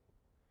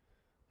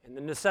and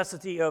the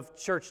necessity of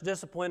church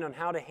discipline on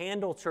how to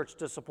handle church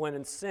discipline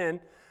and sin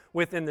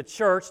within the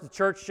church. The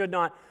church should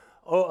not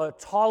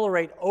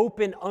tolerate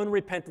open,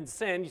 unrepentant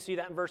sin. You see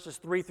that in verses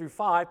 3 through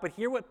 5. But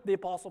hear what the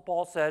Apostle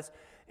Paul says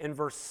in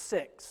verse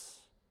 6.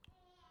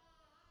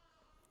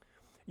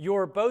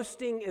 Your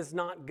boasting is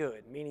not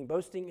good, meaning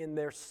boasting in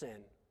their sin.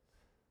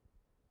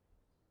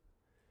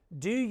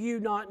 Do you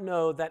not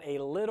know that a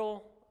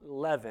little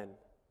leaven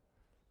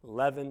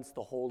leavens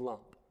the whole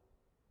lump?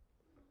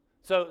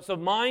 So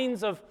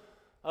minds of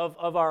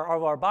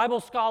our Bible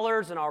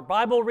scholars and our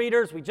Bible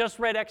readers, we just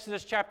read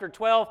Exodus chapter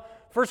 12,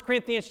 1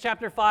 Corinthians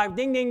chapter 5,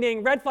 ding, ding,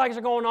 ding, red flags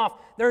are going off.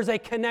 There's a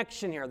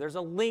connection here. There's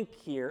a link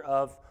here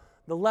of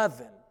the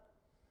leaven.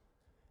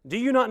 Do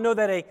you not know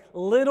that a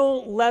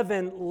little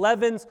leaven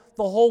leavens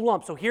the whole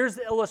lump? So here's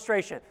the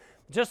illustration.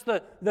 Just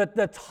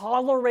the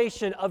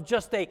toleration of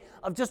just a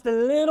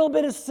little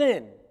bit of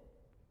sin.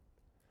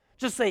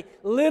 Just a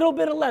little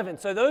bit of leaven.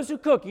 So those who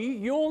cook,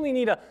 you only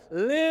need a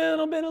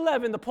little bit of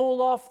leaven to pull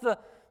off the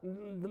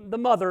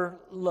mother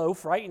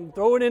loaf, right? And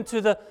throw it into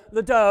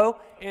the dough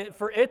and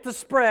for it to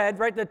spread,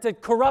 right? To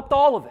corrupt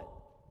all of it.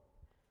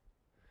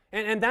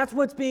 And that's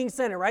what's being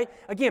said, right?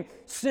 Again,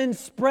 sin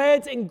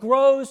spreads and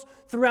grows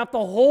throughout the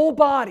whole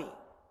body.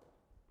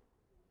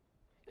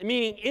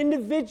 Meaning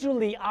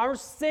individually, our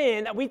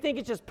sin, that we think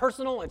it's just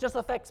personal, it just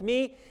affects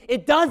me,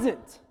 it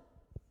doesn't.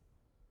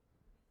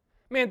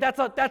 Man, that's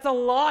a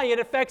lie. It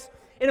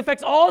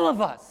affects all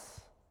of us.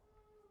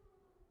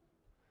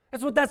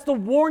 That's the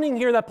warning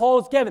here that Paul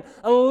is giving.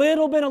 A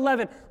little bit of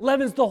leaven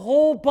leavens the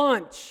whole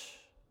bunch.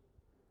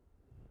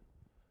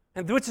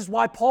 And which is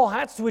why Paul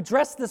has to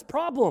address this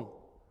problem.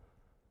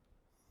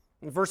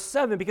 In verse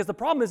 7, because the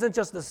problem isn't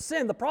just the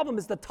sin, the problem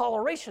is the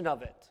toleration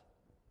of it.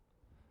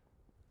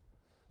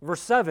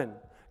 Verse 7,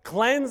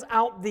 cleanse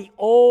out the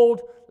old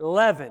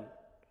leaven.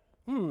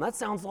 That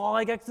sounds a lot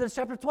like Exodus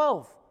chapter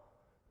 12.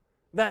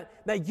 That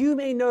you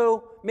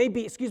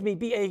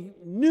be a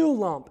new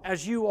lump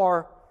as you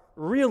are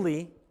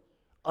really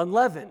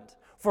unleavened.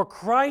 For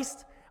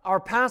Christ,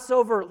 our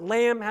Passover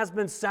lamb, has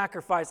been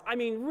sacrificed. I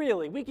mean,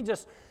 really, we can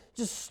just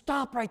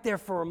stop right there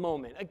for a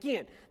moment.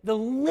 Again, the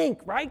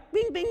link, right?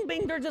 Bing, bing,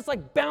 bing. They're just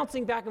like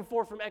bouncing back and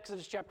forth from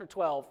Exodus chapter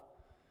 12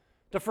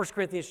 to 1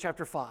 Corinthians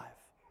chapter 5.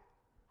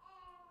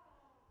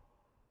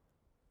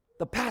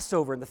 The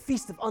Passover and the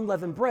Feast of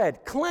Unleavened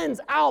Bread. Cleanse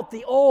out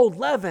the old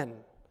leaven.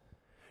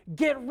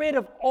 Get rid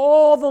of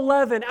all the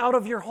leaven out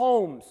of your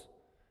homes.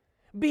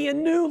 Be a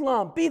new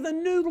lump. Be the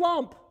new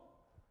lump.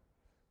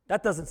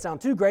 That doesn't sound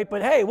too great,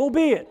 but hey, we'll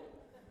be it.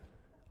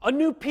 A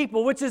new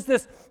people, which is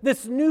this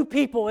new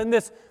people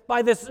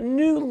by this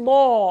new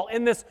law,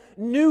 in this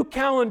new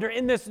calendar,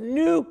 in this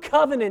new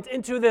covenant,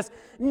 into this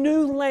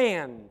new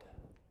land.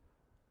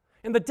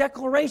 And the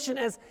declaration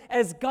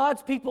as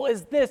God's people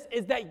is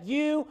that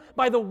you,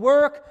 by the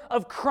work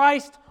of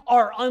Christ,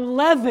 are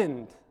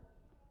unleavened.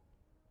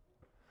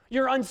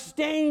 You're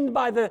unstained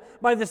by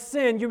the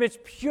sin. You're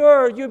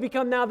pure. You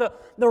become now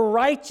the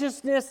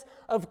righteousness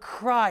of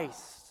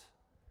Christ.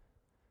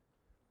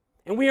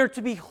 And we are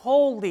to be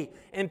holy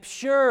and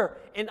pure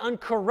and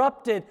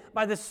uncorrupted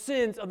by the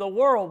sins of the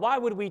world. Why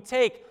would we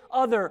take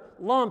other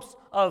lumps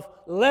of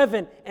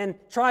leaven and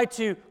try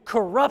to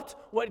corrupt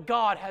what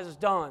God has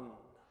done?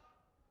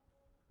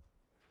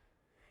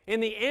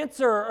 And the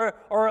answer,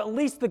 or at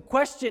least the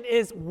question,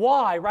 is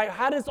why, right?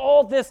 How does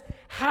all this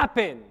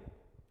happen?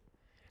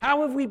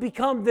 How have we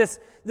become this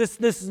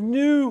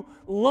new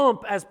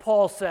lump, as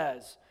Paul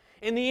says?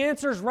 And the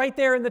answer is right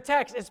there in the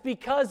text. It's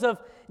because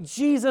of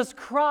Jesus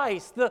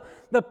Christ,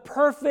 the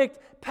perfect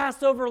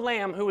Passover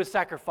lamb who was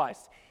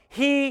sacrificed.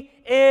 He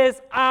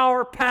is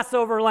our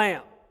Passover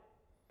lamb.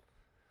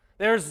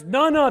 There's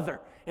none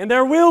other, and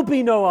there will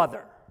be no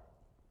other.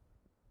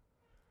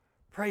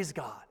 Praise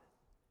God.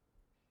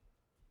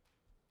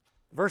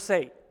 Verse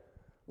 8,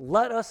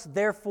 let us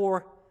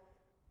therefore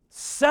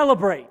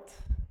celebrate,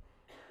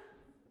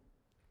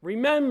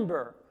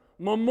 remember,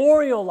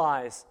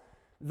 memorialize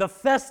the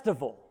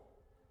festival.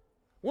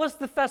 What's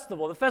the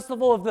festival? The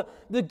festival of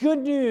the good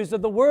news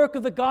of the work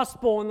of the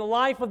gospel in the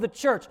life of the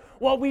church.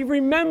 What we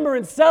remember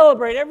and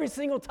celebrate every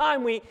single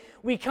time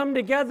we come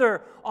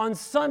together on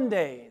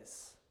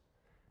Sundays.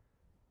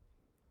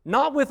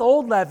 Not with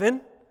old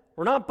leaven.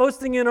 We're not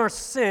boasting in our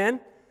sin.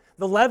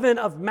 The leaven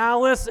of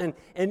malice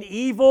and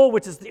evil,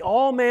 which is the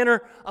all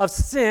manner of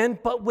sin,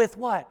 but with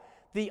what?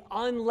 The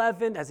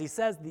unleavened, as he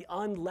says, the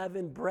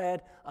unleavened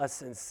bread of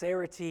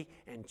sincerity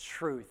and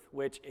truth,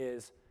 which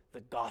is the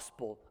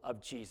gospel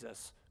of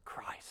Jesus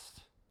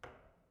Christ.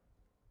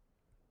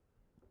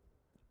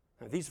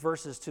 Now, these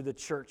verses to the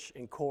church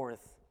in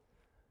Corinth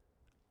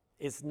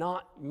is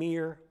not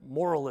mere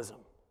moralism.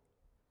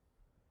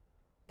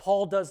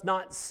 Paul does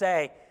not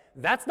say,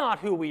 that's not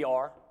who we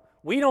are.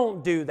 We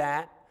don't do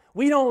that.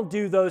 We don't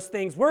do those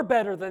things. We're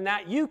better than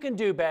that. You can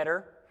do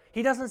better.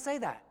 He doesn't say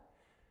that.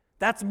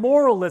 That's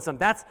moralism.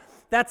 That's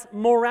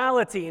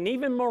morality. And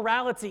even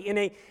morality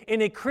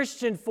in a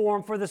Christian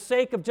form for the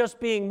sake of just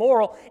being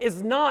moral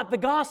is not the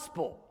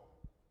gospel.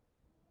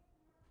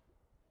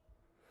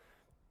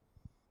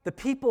 The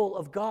people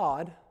of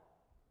God,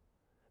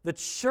 the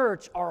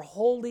church, are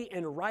holy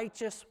and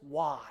righteous.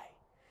 Why?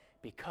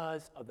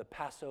 Because of the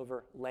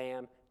Passover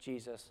lamb,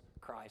 Jesus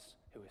Christ,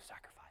 who is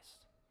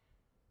sacrificed.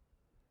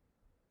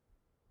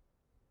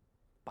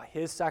 By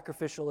his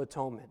sacrificial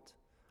atonement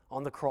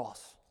on the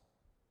cross.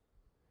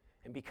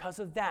 And because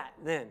of that,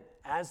 then,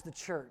 as the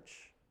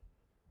church,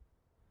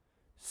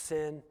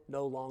 sin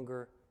no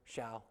longer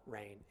shall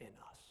reign in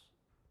us.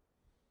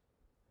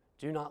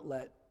 Do not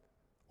let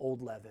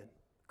old leaven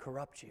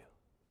corrupt you.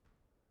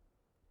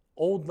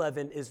 Old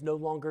leaven is no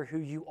longer who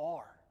you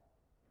are.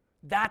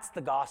 That's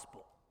the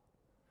gospel.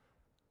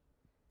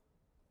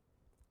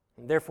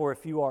 And therefore,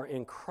 if you are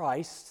in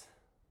Christ,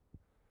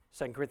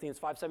 2 Corinthians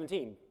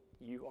 5:17,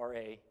 you are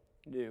a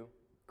new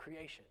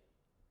creation.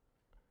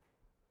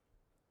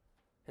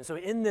 And so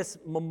in this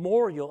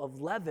memorial of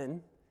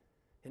leaven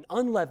and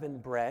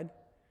unleavened bread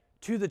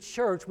to the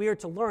church, we are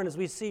to learn, as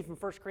we see from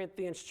 1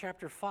 Corinthians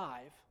chapter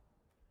 5,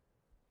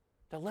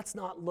 that let's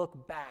not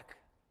look back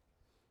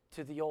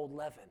to the old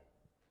leaven,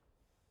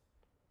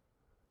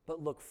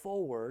 but look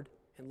forward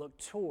and look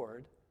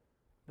toward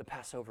the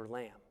Passover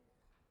lamb.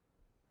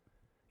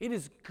 It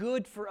is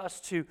good for us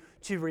to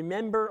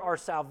remember our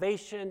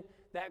salvation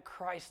that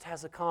Christ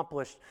has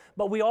accomplished.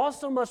 But we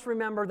also must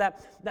remember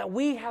that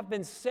we have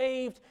been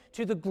saved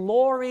to the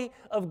glory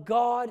of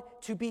God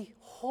to be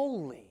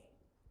holy.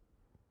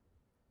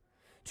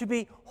 To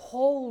be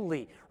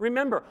holy.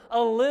 Remember,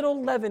 a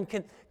little leaven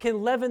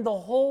can leaven the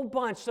whole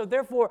bunch. So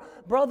therefore,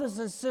 brothers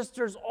and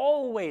sisters,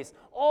 always,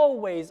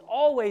 always,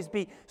 always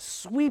be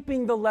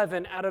sweeping the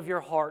leaven out of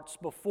your hearts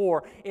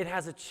before it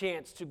has a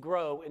chance to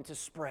grow and to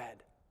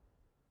spread.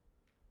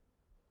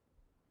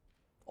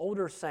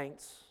 Older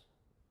saints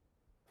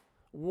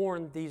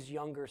warn these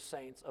younger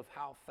saints of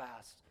how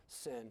fast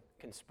sin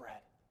can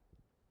spread.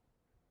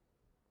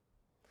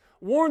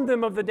 Warn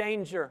them of the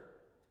danger.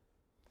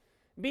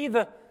 Be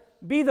the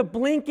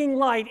blinking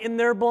light in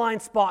their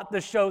blind spot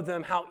to show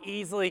them how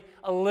easily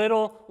a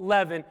little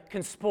leaven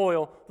can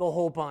spoil the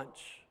whole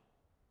bunch.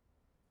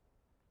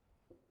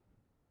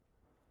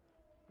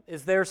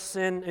 Is there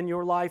sin in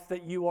your life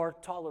that you are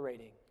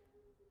tolerating?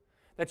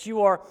 That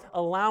you are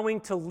allowing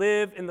to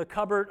live in the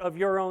cupboard of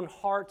your own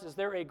heart? Is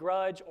there a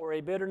grudge or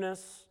a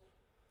bitterness?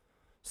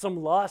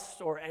 Some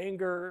lust or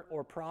anger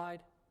or pride?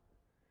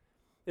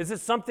 Is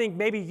it something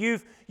maybe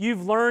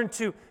you've learned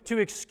to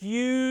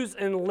excuse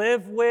and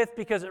live with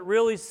because it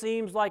really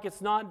seems like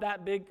it's not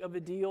that big of a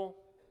deal?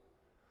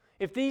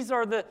 If these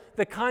are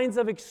the kinds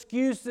of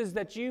excuses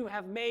that you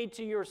have made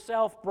to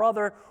yourself,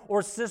 brother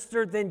or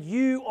sister, then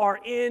you are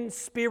in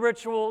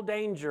spiritual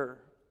danger.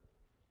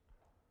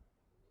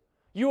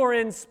 You are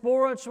in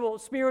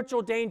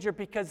spiritual danger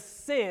because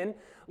sin,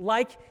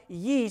 like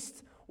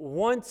yeast,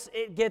 once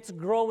it gets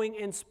growing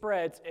and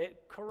spreads, it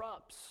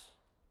corrupts.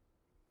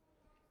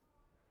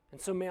 And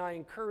so may I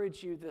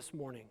encourage you this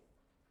morning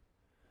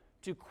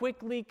to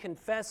quickly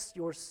confess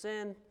your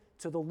sin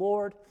to the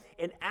Lord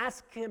and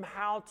ask Him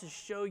how to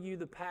show you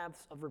the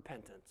paths of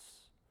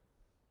repentance.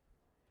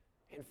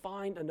 And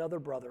find another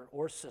brother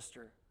or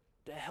sister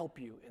to help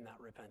you in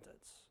that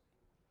repentance.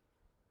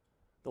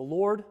 The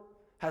Lord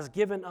has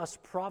given us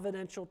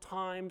providential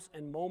times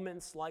and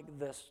moments like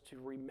this to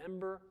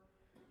remember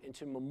and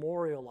to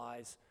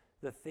memorialize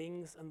the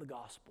things in the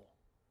gospel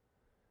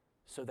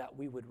so that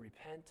we would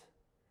repent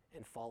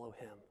and follow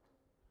Him.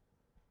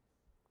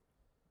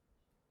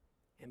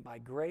 And by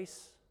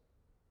grace,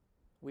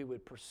 we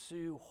would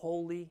pursue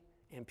holy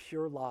and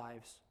pure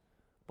lives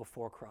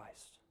before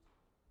Christ.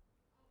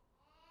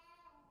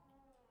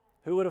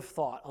 Who would have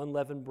thought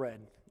unleavened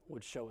bread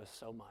would show us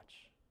so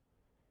much?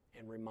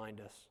 and remind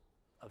us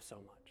of so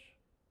much.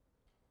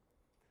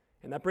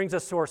 And that brings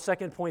us to our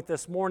second point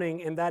this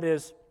morning, and that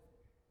is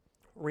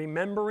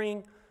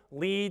remembering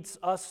leads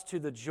us to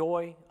the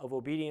joy of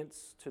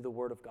obedience to the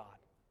Word of God.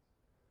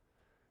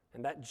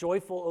 And that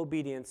joyful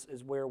obedience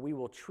is where we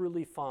will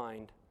truly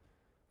find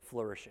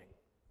flourishing.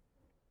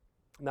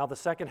 Now, the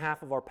second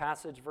half of our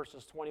passage,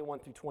 verses 21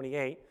 through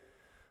 28,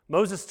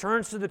 Moses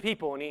turns to the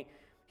people and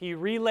he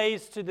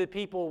relays to the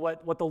people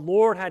what the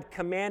Lord had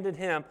commanded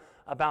him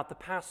about the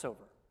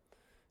Passover.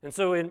 And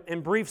so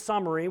in brief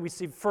summary, we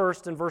see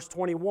first in verse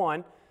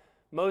 21,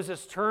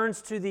 Moses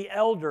turns to the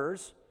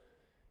elders,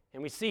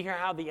 and we see here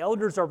how the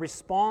elders are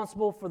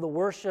responsible for the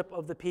worship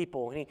of the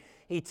people. And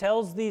he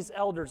tells these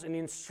elders and he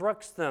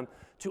instructs them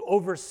to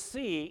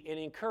oversee and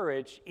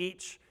encourage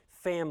each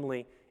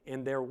family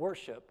in their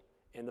worship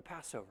in the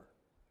Passover.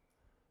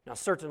 Now,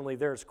 certainly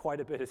there's quite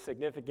a bit of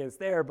significance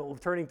there,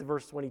 but turning to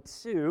verse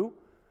 22,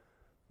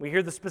 we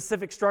hear the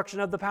specific instruction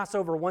of the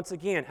Passover once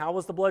again. How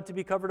was the blood to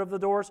be covered of the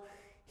doors?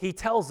 He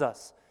tells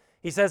us.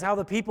 He says how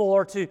the people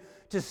are to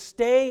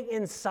stay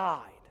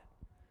inside.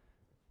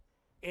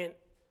 And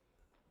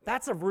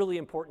that's a really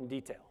important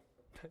detail.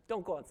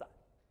 Don't go outside.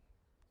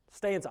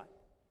 Stay inside.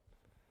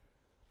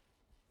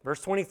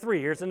 Verse 23,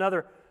 here's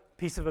another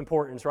piece of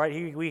importance,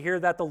 right? We hear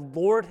that the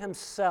Lord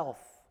himself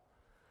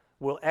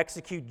will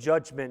execute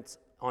judgment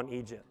on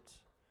Egypt.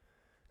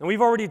 And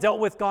we've already dealt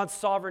with God's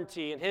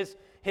sovereignty and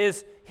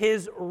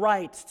his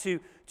right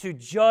to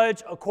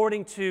judge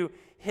according to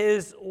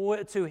his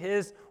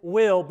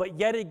will, but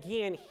yet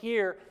again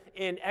here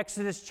in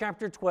Exodus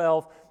chapter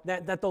 12,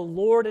 that the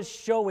Lord is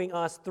showing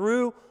us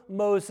through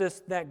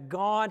Moses that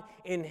God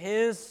in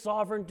his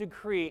sovereign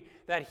decree,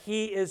 that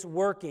he is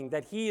working,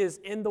 that he is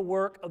in the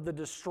work of the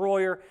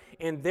destroyer,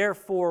 and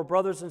therefore,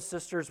 brothers and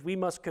sisters, we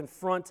must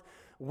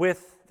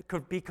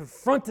be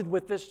confronted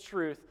with this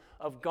truth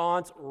of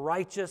God's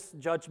righteous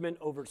judgment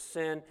over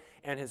sin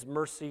and his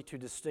mercy to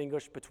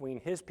distinguish between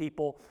his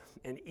people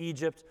and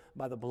Egypt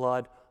by the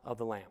blood of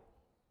the Lamb.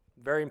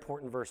 Very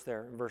important verse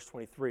there in verse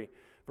 23.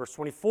 Verse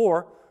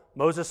 24,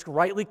 Moses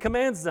rightly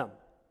commands them,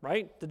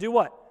 right? To do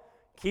what?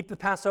 Keep the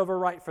Passover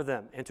right for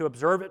them and to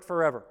observe it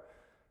forever,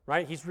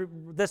 right?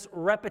 This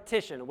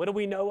repetition. What do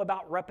we know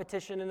about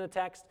repetition in the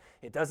text?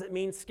 It doesn't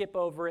mean skip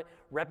over it.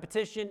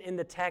 Repetition in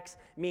the text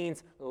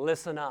means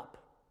listen up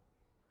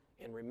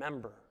and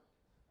remember.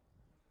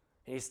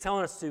 And he's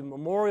telling us to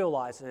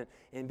memorialize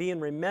and be in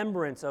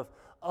remembrance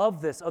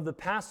of the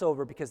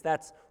Passover, because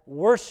that's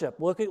worship.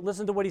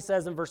 Listen to what he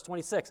says in verse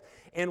 26.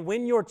 And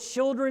when your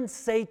children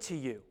say to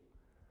you,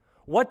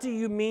 what do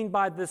you mean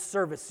by this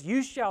service?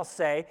 You shall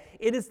say,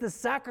 it is the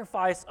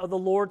sacrifice of the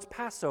Lord's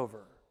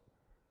Passover.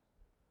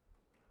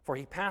 For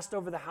he passed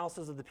over the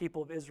houses of the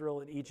people of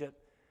Israel in Egypt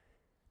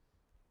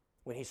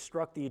when he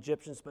struck the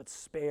Egyptians, but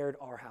spared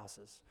our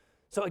houses.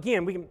 So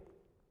again, we can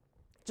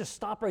just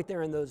stop right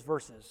there in those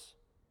verses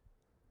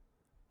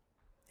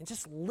and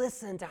just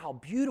listen to how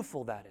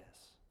beautiful that is.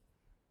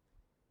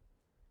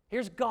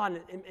 Here's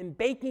God and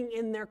baking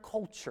in their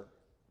culture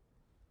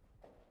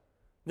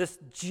this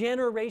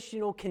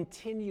generational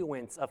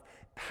continuance of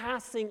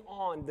passing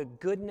on the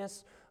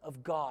goodness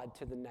of God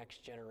to the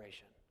next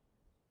generation.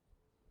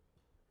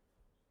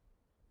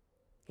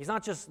 He's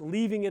not just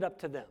leaving it up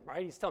to them,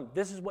 right? He's telling them,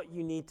 this is what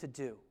you need to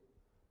do.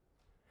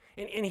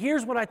 And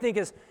here's what I think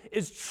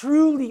is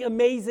truly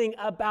amazing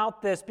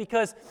about this,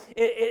 because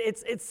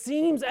it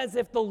seems as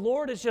if the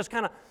Lord is just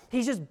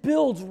he just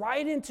builds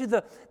right into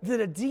the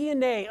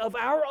DNA of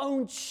our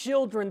own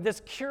children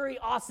this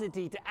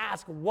curiosity to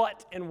ask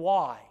what and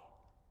why.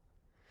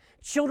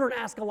 Children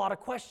ask a lot of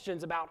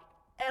questions about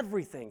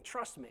everything,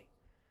 trust me.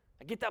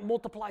 I get that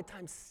multiplied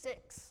times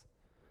 6.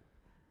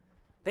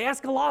 They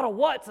ask a lot of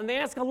whats and they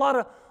ask a lot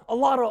of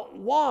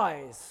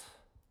whys.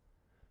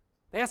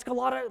 They'll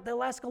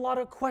ask a lot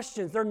of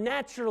questions.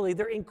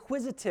 They're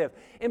inquisitive.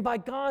 And by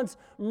God's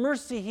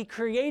mercy, he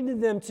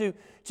created them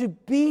to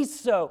be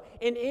so.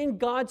 And in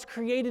God's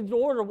created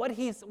order, what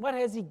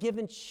has he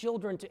given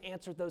children to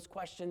answer those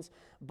questions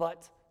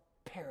but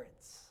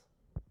parents?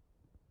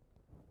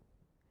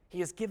 He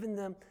has given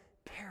them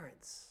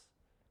parents.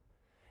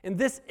 And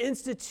this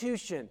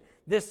institution,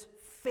 this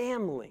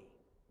family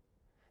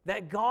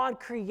that God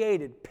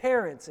created,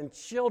 parents and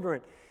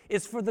children,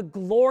 is for the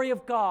glory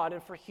of God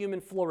and for human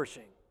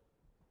flourishing.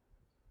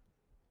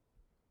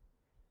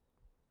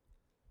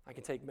 I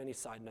can take many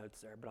side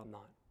notes there, but I'm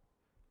not.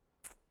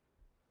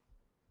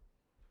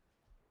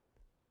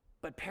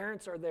 But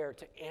parents are there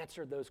to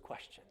answer those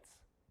questions.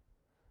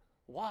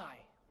 Why,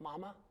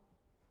 Mama?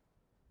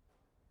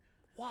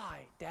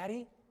 Why,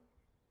 Daddy?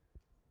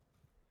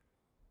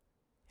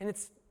 And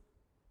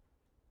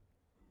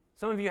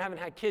some of you haven't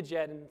had kids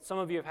yet, and some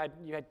of you have had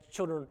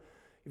children.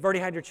 You've already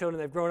had your children,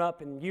 they've grown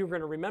up, and you're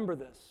going to remember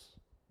this.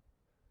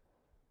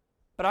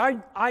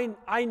 But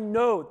I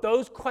know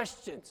those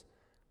questions.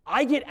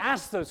 I get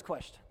asked those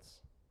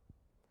questions.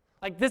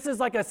 Like this is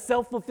like a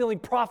self-fulfilling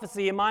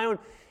prophecy in my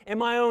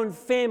own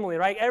family,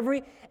 right?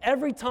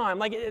 Every time,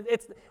 like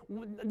it's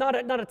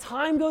not a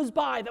time goes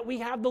by that we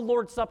have the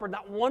Lord's Supper,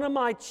 that one of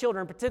my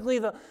children, particularly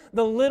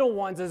the little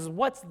ones, is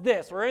what's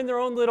this? Or in their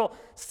own little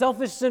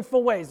selfish,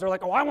 sinful ways. They're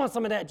like, oh, I want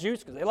some of that juice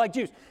because they like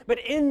juice. But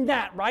in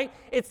that, right,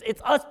 it's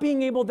us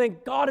being able, then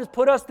God has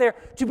put us there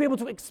to be able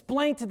to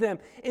explain to them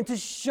and to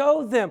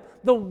show them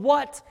the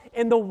what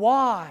and the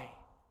why.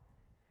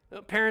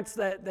 Parents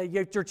that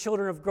your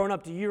children have grown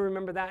up, do you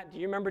remember that? Do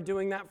you remember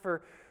doing that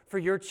for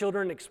your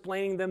children,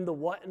 explaining them the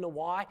what and the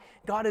why?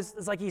 God is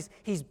like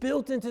He's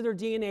built into their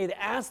DNA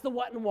to ask the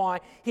what and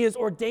why. He has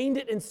ordained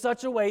it in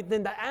such a way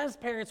then that as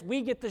parents,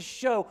 we get to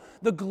show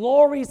the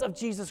glories of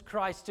Jesus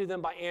Christ to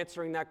them by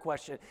answering that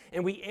question.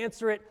 And we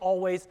answer it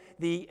always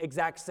the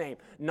exact same.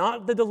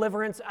 Not the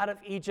deliverance out of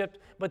Egypt,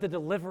 but the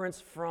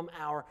deliverance from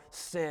our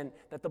sin,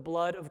 that the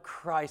blood of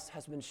Christ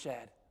has been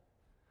shed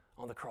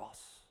on the cross.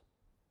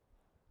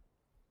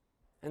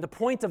 And the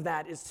point of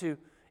that is to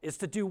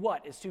do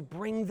what? Is to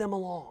bring them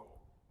along.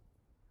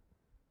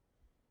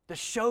 To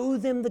show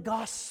them the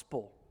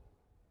gospel.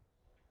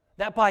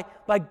 That by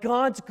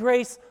God's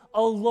grace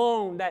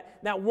alone,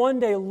 that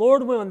one day,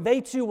 Lord willing, they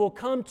too will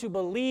come to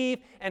believe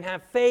and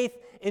have faith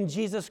in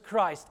Jesus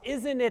Christ.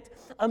 Isn't it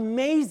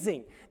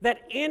amazing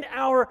that in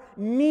our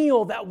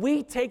meal that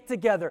we take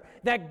together,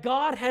 that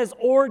God has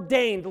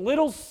ordained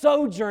little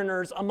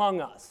sojourners among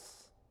us?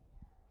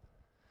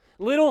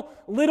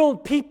 Little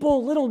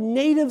people, little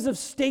natives of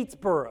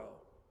Statesboro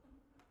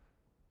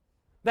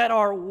that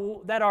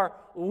are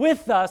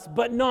with us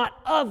but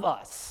not of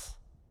us.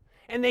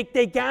 And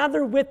they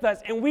gather with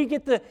us, and we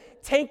get to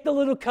take the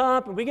little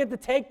cup and we get to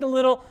take the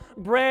little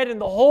bread, and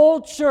the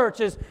whole church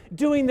is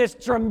doing this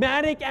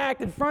dramatic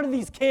act in front of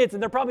these kids,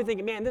 and they're probably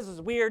thinking, man, this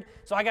is weird,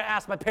 so I got to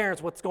ask my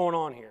parents what's going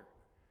on here.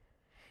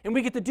 And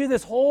we get to do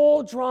this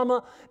whole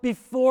drama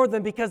before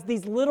them because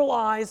these little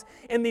eyes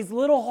and these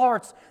little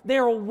hearts, they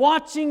are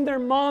watching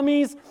their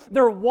mommies,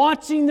 they're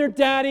watching their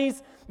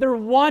daddies, they're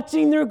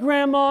watching their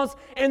grandmas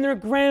and their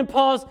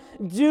grandpas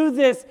do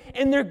this,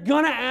 and they're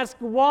going to ask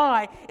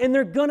why, and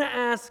they're going to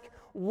ask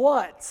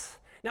what.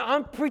 Now,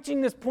 I'm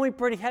preaching this point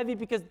pretty heavy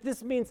because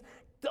this means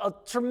a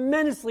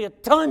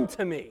ton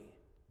to me.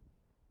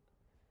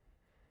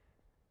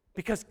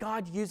 Because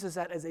God uses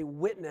that as a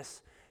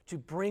witness to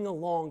bring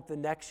along the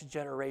next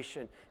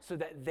generation so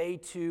that they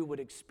too would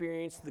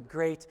experience the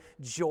great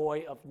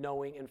joy of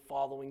knowing and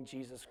following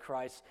Jesus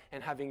Christ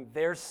and having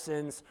their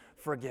sins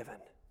forgiven.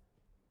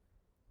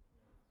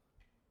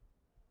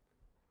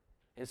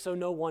 And so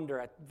no wonder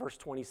at verse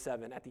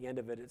 27, at the end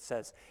of it, it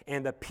says,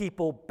 and the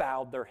people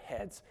bowed their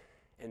heads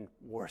and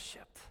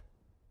worshiped.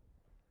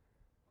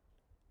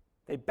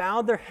 They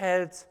bowed their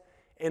heads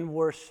and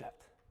worshiped.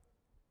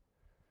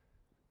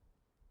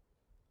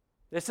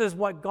 This is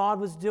what God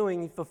was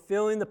doing,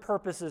 fulfilling the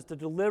purposes to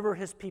deliver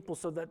His people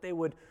so that they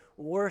would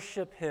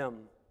worship Him.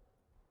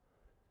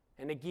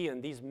 And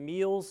again, these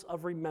meals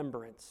of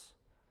remembrance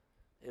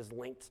is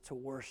linked to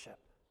worship.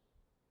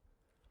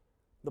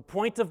 The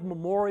point of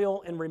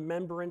memorial and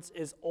remembrance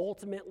is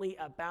ultimately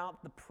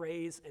about the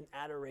praise and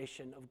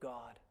adoration of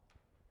God.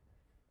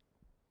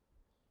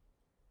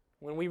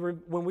 When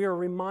we are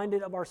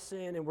reminded of our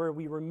sin and where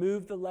we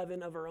remove the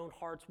leaven of our own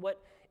hearts,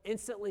 what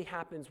instantly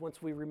happens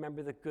once we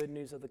remember the good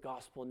news of the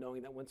gospel,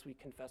 knowing that once we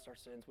confess our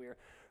sins, we are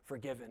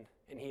forgiven,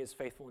 and He is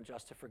faithful and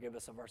just to forgive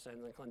us of our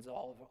sins and cleanse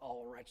all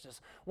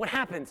unrighteousness. What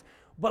happens?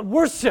 But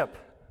worship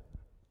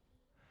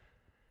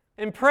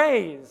and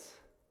praise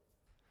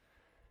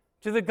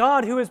to the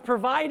God who has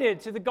provided,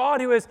 to the God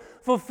who has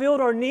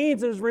fulfilled our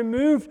needs and has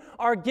removed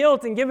our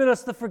guilt and given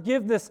us the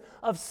forgiveness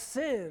of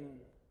sin.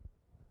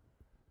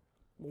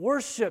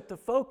 Worship to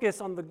focus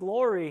on the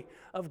glory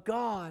of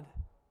God.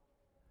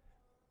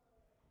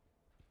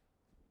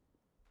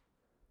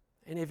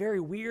 In a very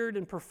weird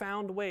and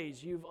profound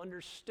ways, you've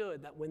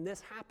understood that when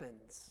this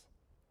happens,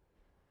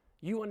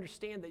 you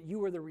understand that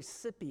you are the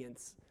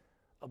recipients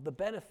of the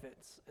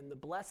benefits and the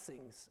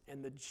blessings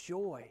and the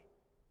joy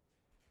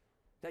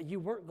that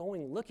you weren't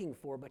going looking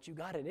for, but you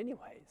got it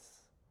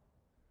anyways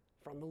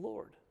from the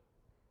Lord.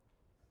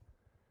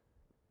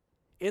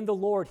 In the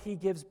Lord, He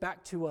gives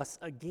back to us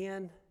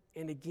again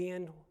and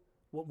again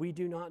what we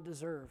do not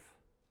deserve,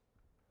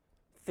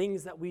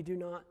 things that we do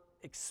not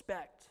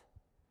expect,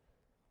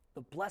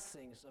 the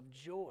blessings of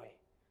joy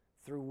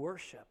through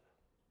worship.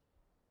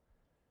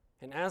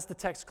 And as the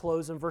text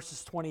closes in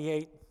verse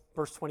 28,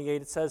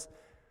 it says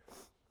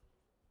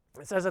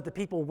that the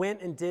people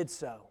went and did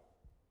so.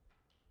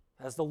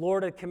 As the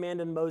Lord had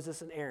commanded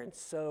Moses and Aaron,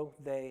 so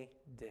they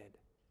did.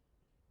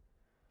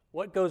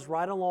 What goes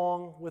right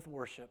along with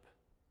worship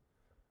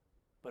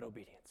but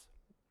obedience?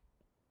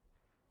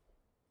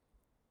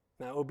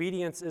 Now,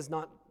 obedience is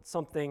not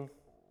something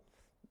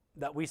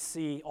that we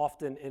see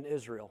often in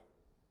Israel.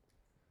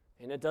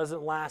 And it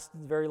doesn't last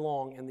very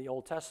long in the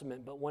Old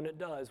Testament, but when it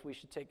does, we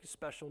should take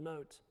special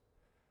note.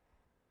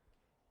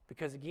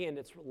 Because again,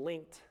 it's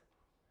linked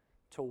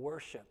to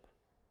worship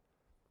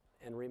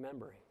and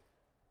remembering.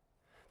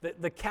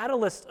 The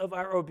catalyst of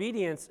our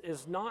obedience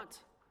is not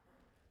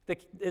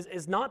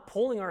is not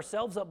pulling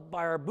ourselves up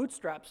by our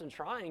bootstraps and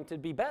trying to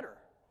be better.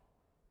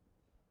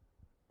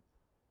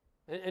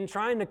 And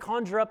trying to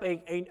conjure up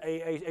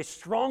a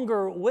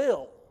stronger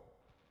will.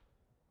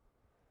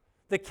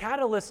 The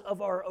catalyst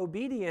of our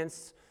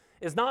obedience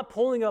is not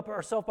pulling up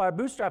ourselves by our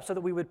bootstraps so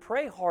that we would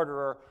pray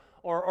harder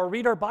or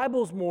read our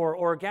Bibles more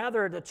or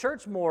gather at the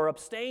church more,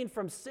 abstain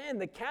from sin.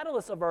 The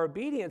catalyst of our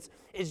obedience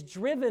is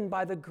driven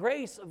by the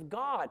grace of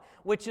God,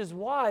 which is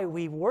why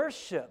we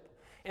worship.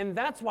 And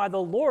that's why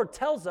the Lord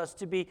tells us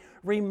to be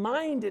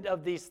reminded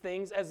of these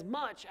things as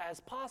much as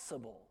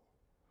possible.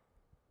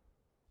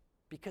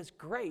 Because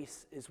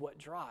grace is what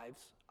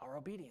drives our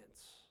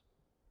obedience.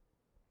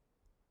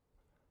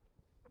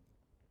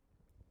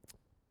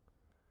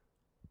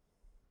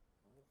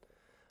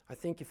 I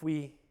think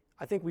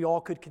we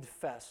all could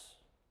confess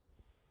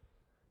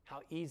how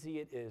easy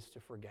it is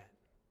to forget.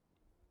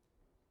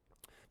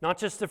 Not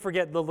just to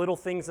forget the little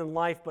things in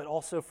life, but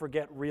also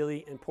forget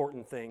really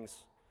important things.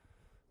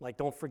 Like,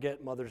 don't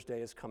forget Mother's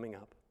Day is coming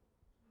up.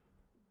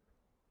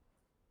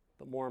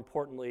 But more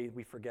importantly,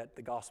 we forget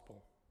the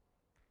gospel.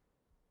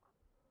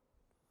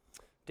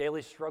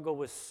 Daily struggle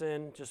with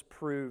sin just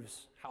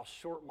proves how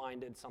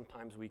short-minded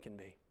sometimes we can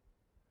be.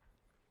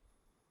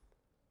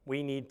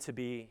 We need to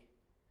be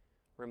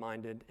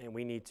reminded, and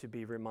we need to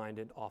be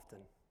reminded often.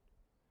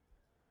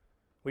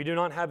 We do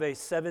not have a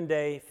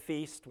 7-day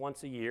feast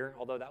once a year,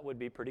 although that would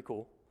be pretty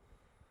cool,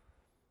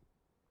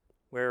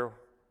 where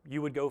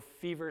you would go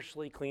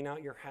feverishly clean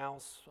out your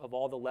house of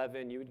all the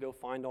leaven. You would go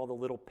find all the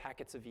little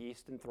packets of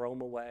yeast and throw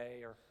them away,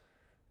 or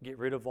get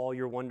rid of all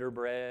your Wonder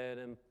Bread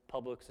and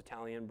Publix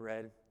Italian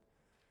bread,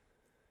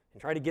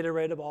 and try to get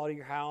rid of all of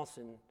your house,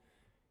 and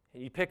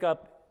you pick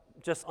up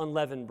just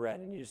unleavened bread,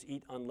 and you just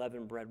eat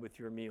unleavened bread with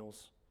your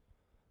meals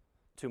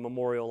to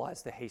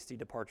memorialize the hasty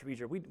departure of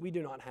Egypt. We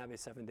do not have a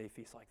 7-day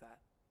feast like that.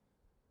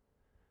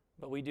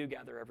 But we do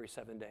gather every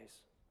 7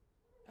 days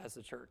as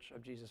the church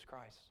of Jesus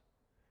Christ.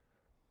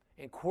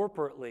 And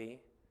corporately,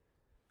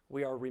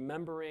 we are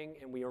remembering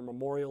and we are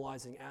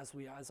memorializing,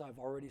 as I've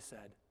already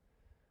said,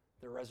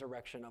 the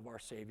resurrection of our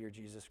Savior,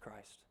 Jesus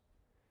Christ.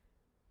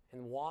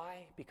 And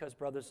why? Because,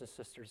 brothers and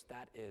sisters,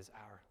 that is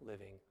our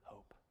living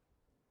hope.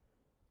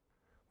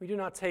 We do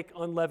not take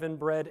unleavened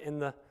bread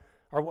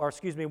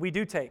we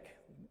do take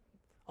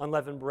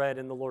unleavened bread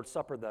in the Lord's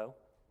Supper, though.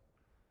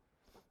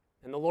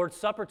 And the Lord's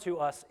Supper to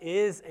us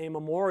is a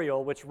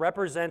memorial which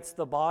represents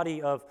the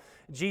body of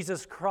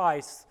Jesus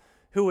Christ,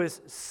 who is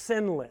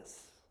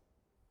sinless,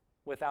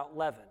 without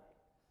leaven.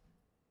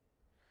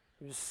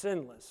 He was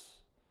sinless,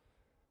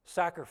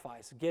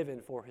 sacrifice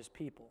given for his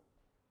people.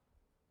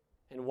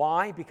 And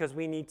why? Because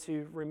we need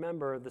to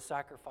remember the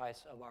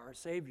sacrifice of our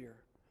Savior.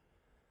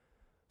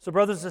 So,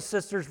 brothers and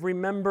sisters,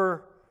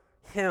 remember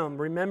him,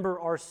 remember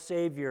our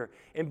Savior,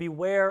 and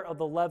beware of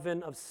the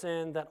leaven of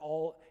sin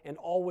and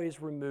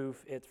always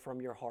remove it from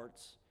your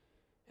hearts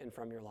and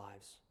from your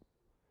lives.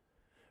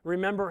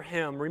 Remember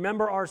him,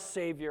 remember our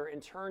Savior,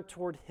 and turn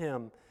toward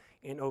him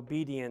in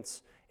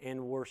obedience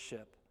and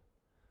worship,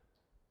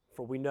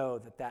 for we know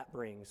that that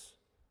brings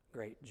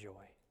great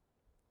joy.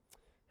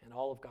 And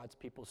all of God's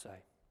people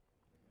say,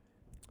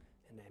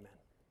 and amen.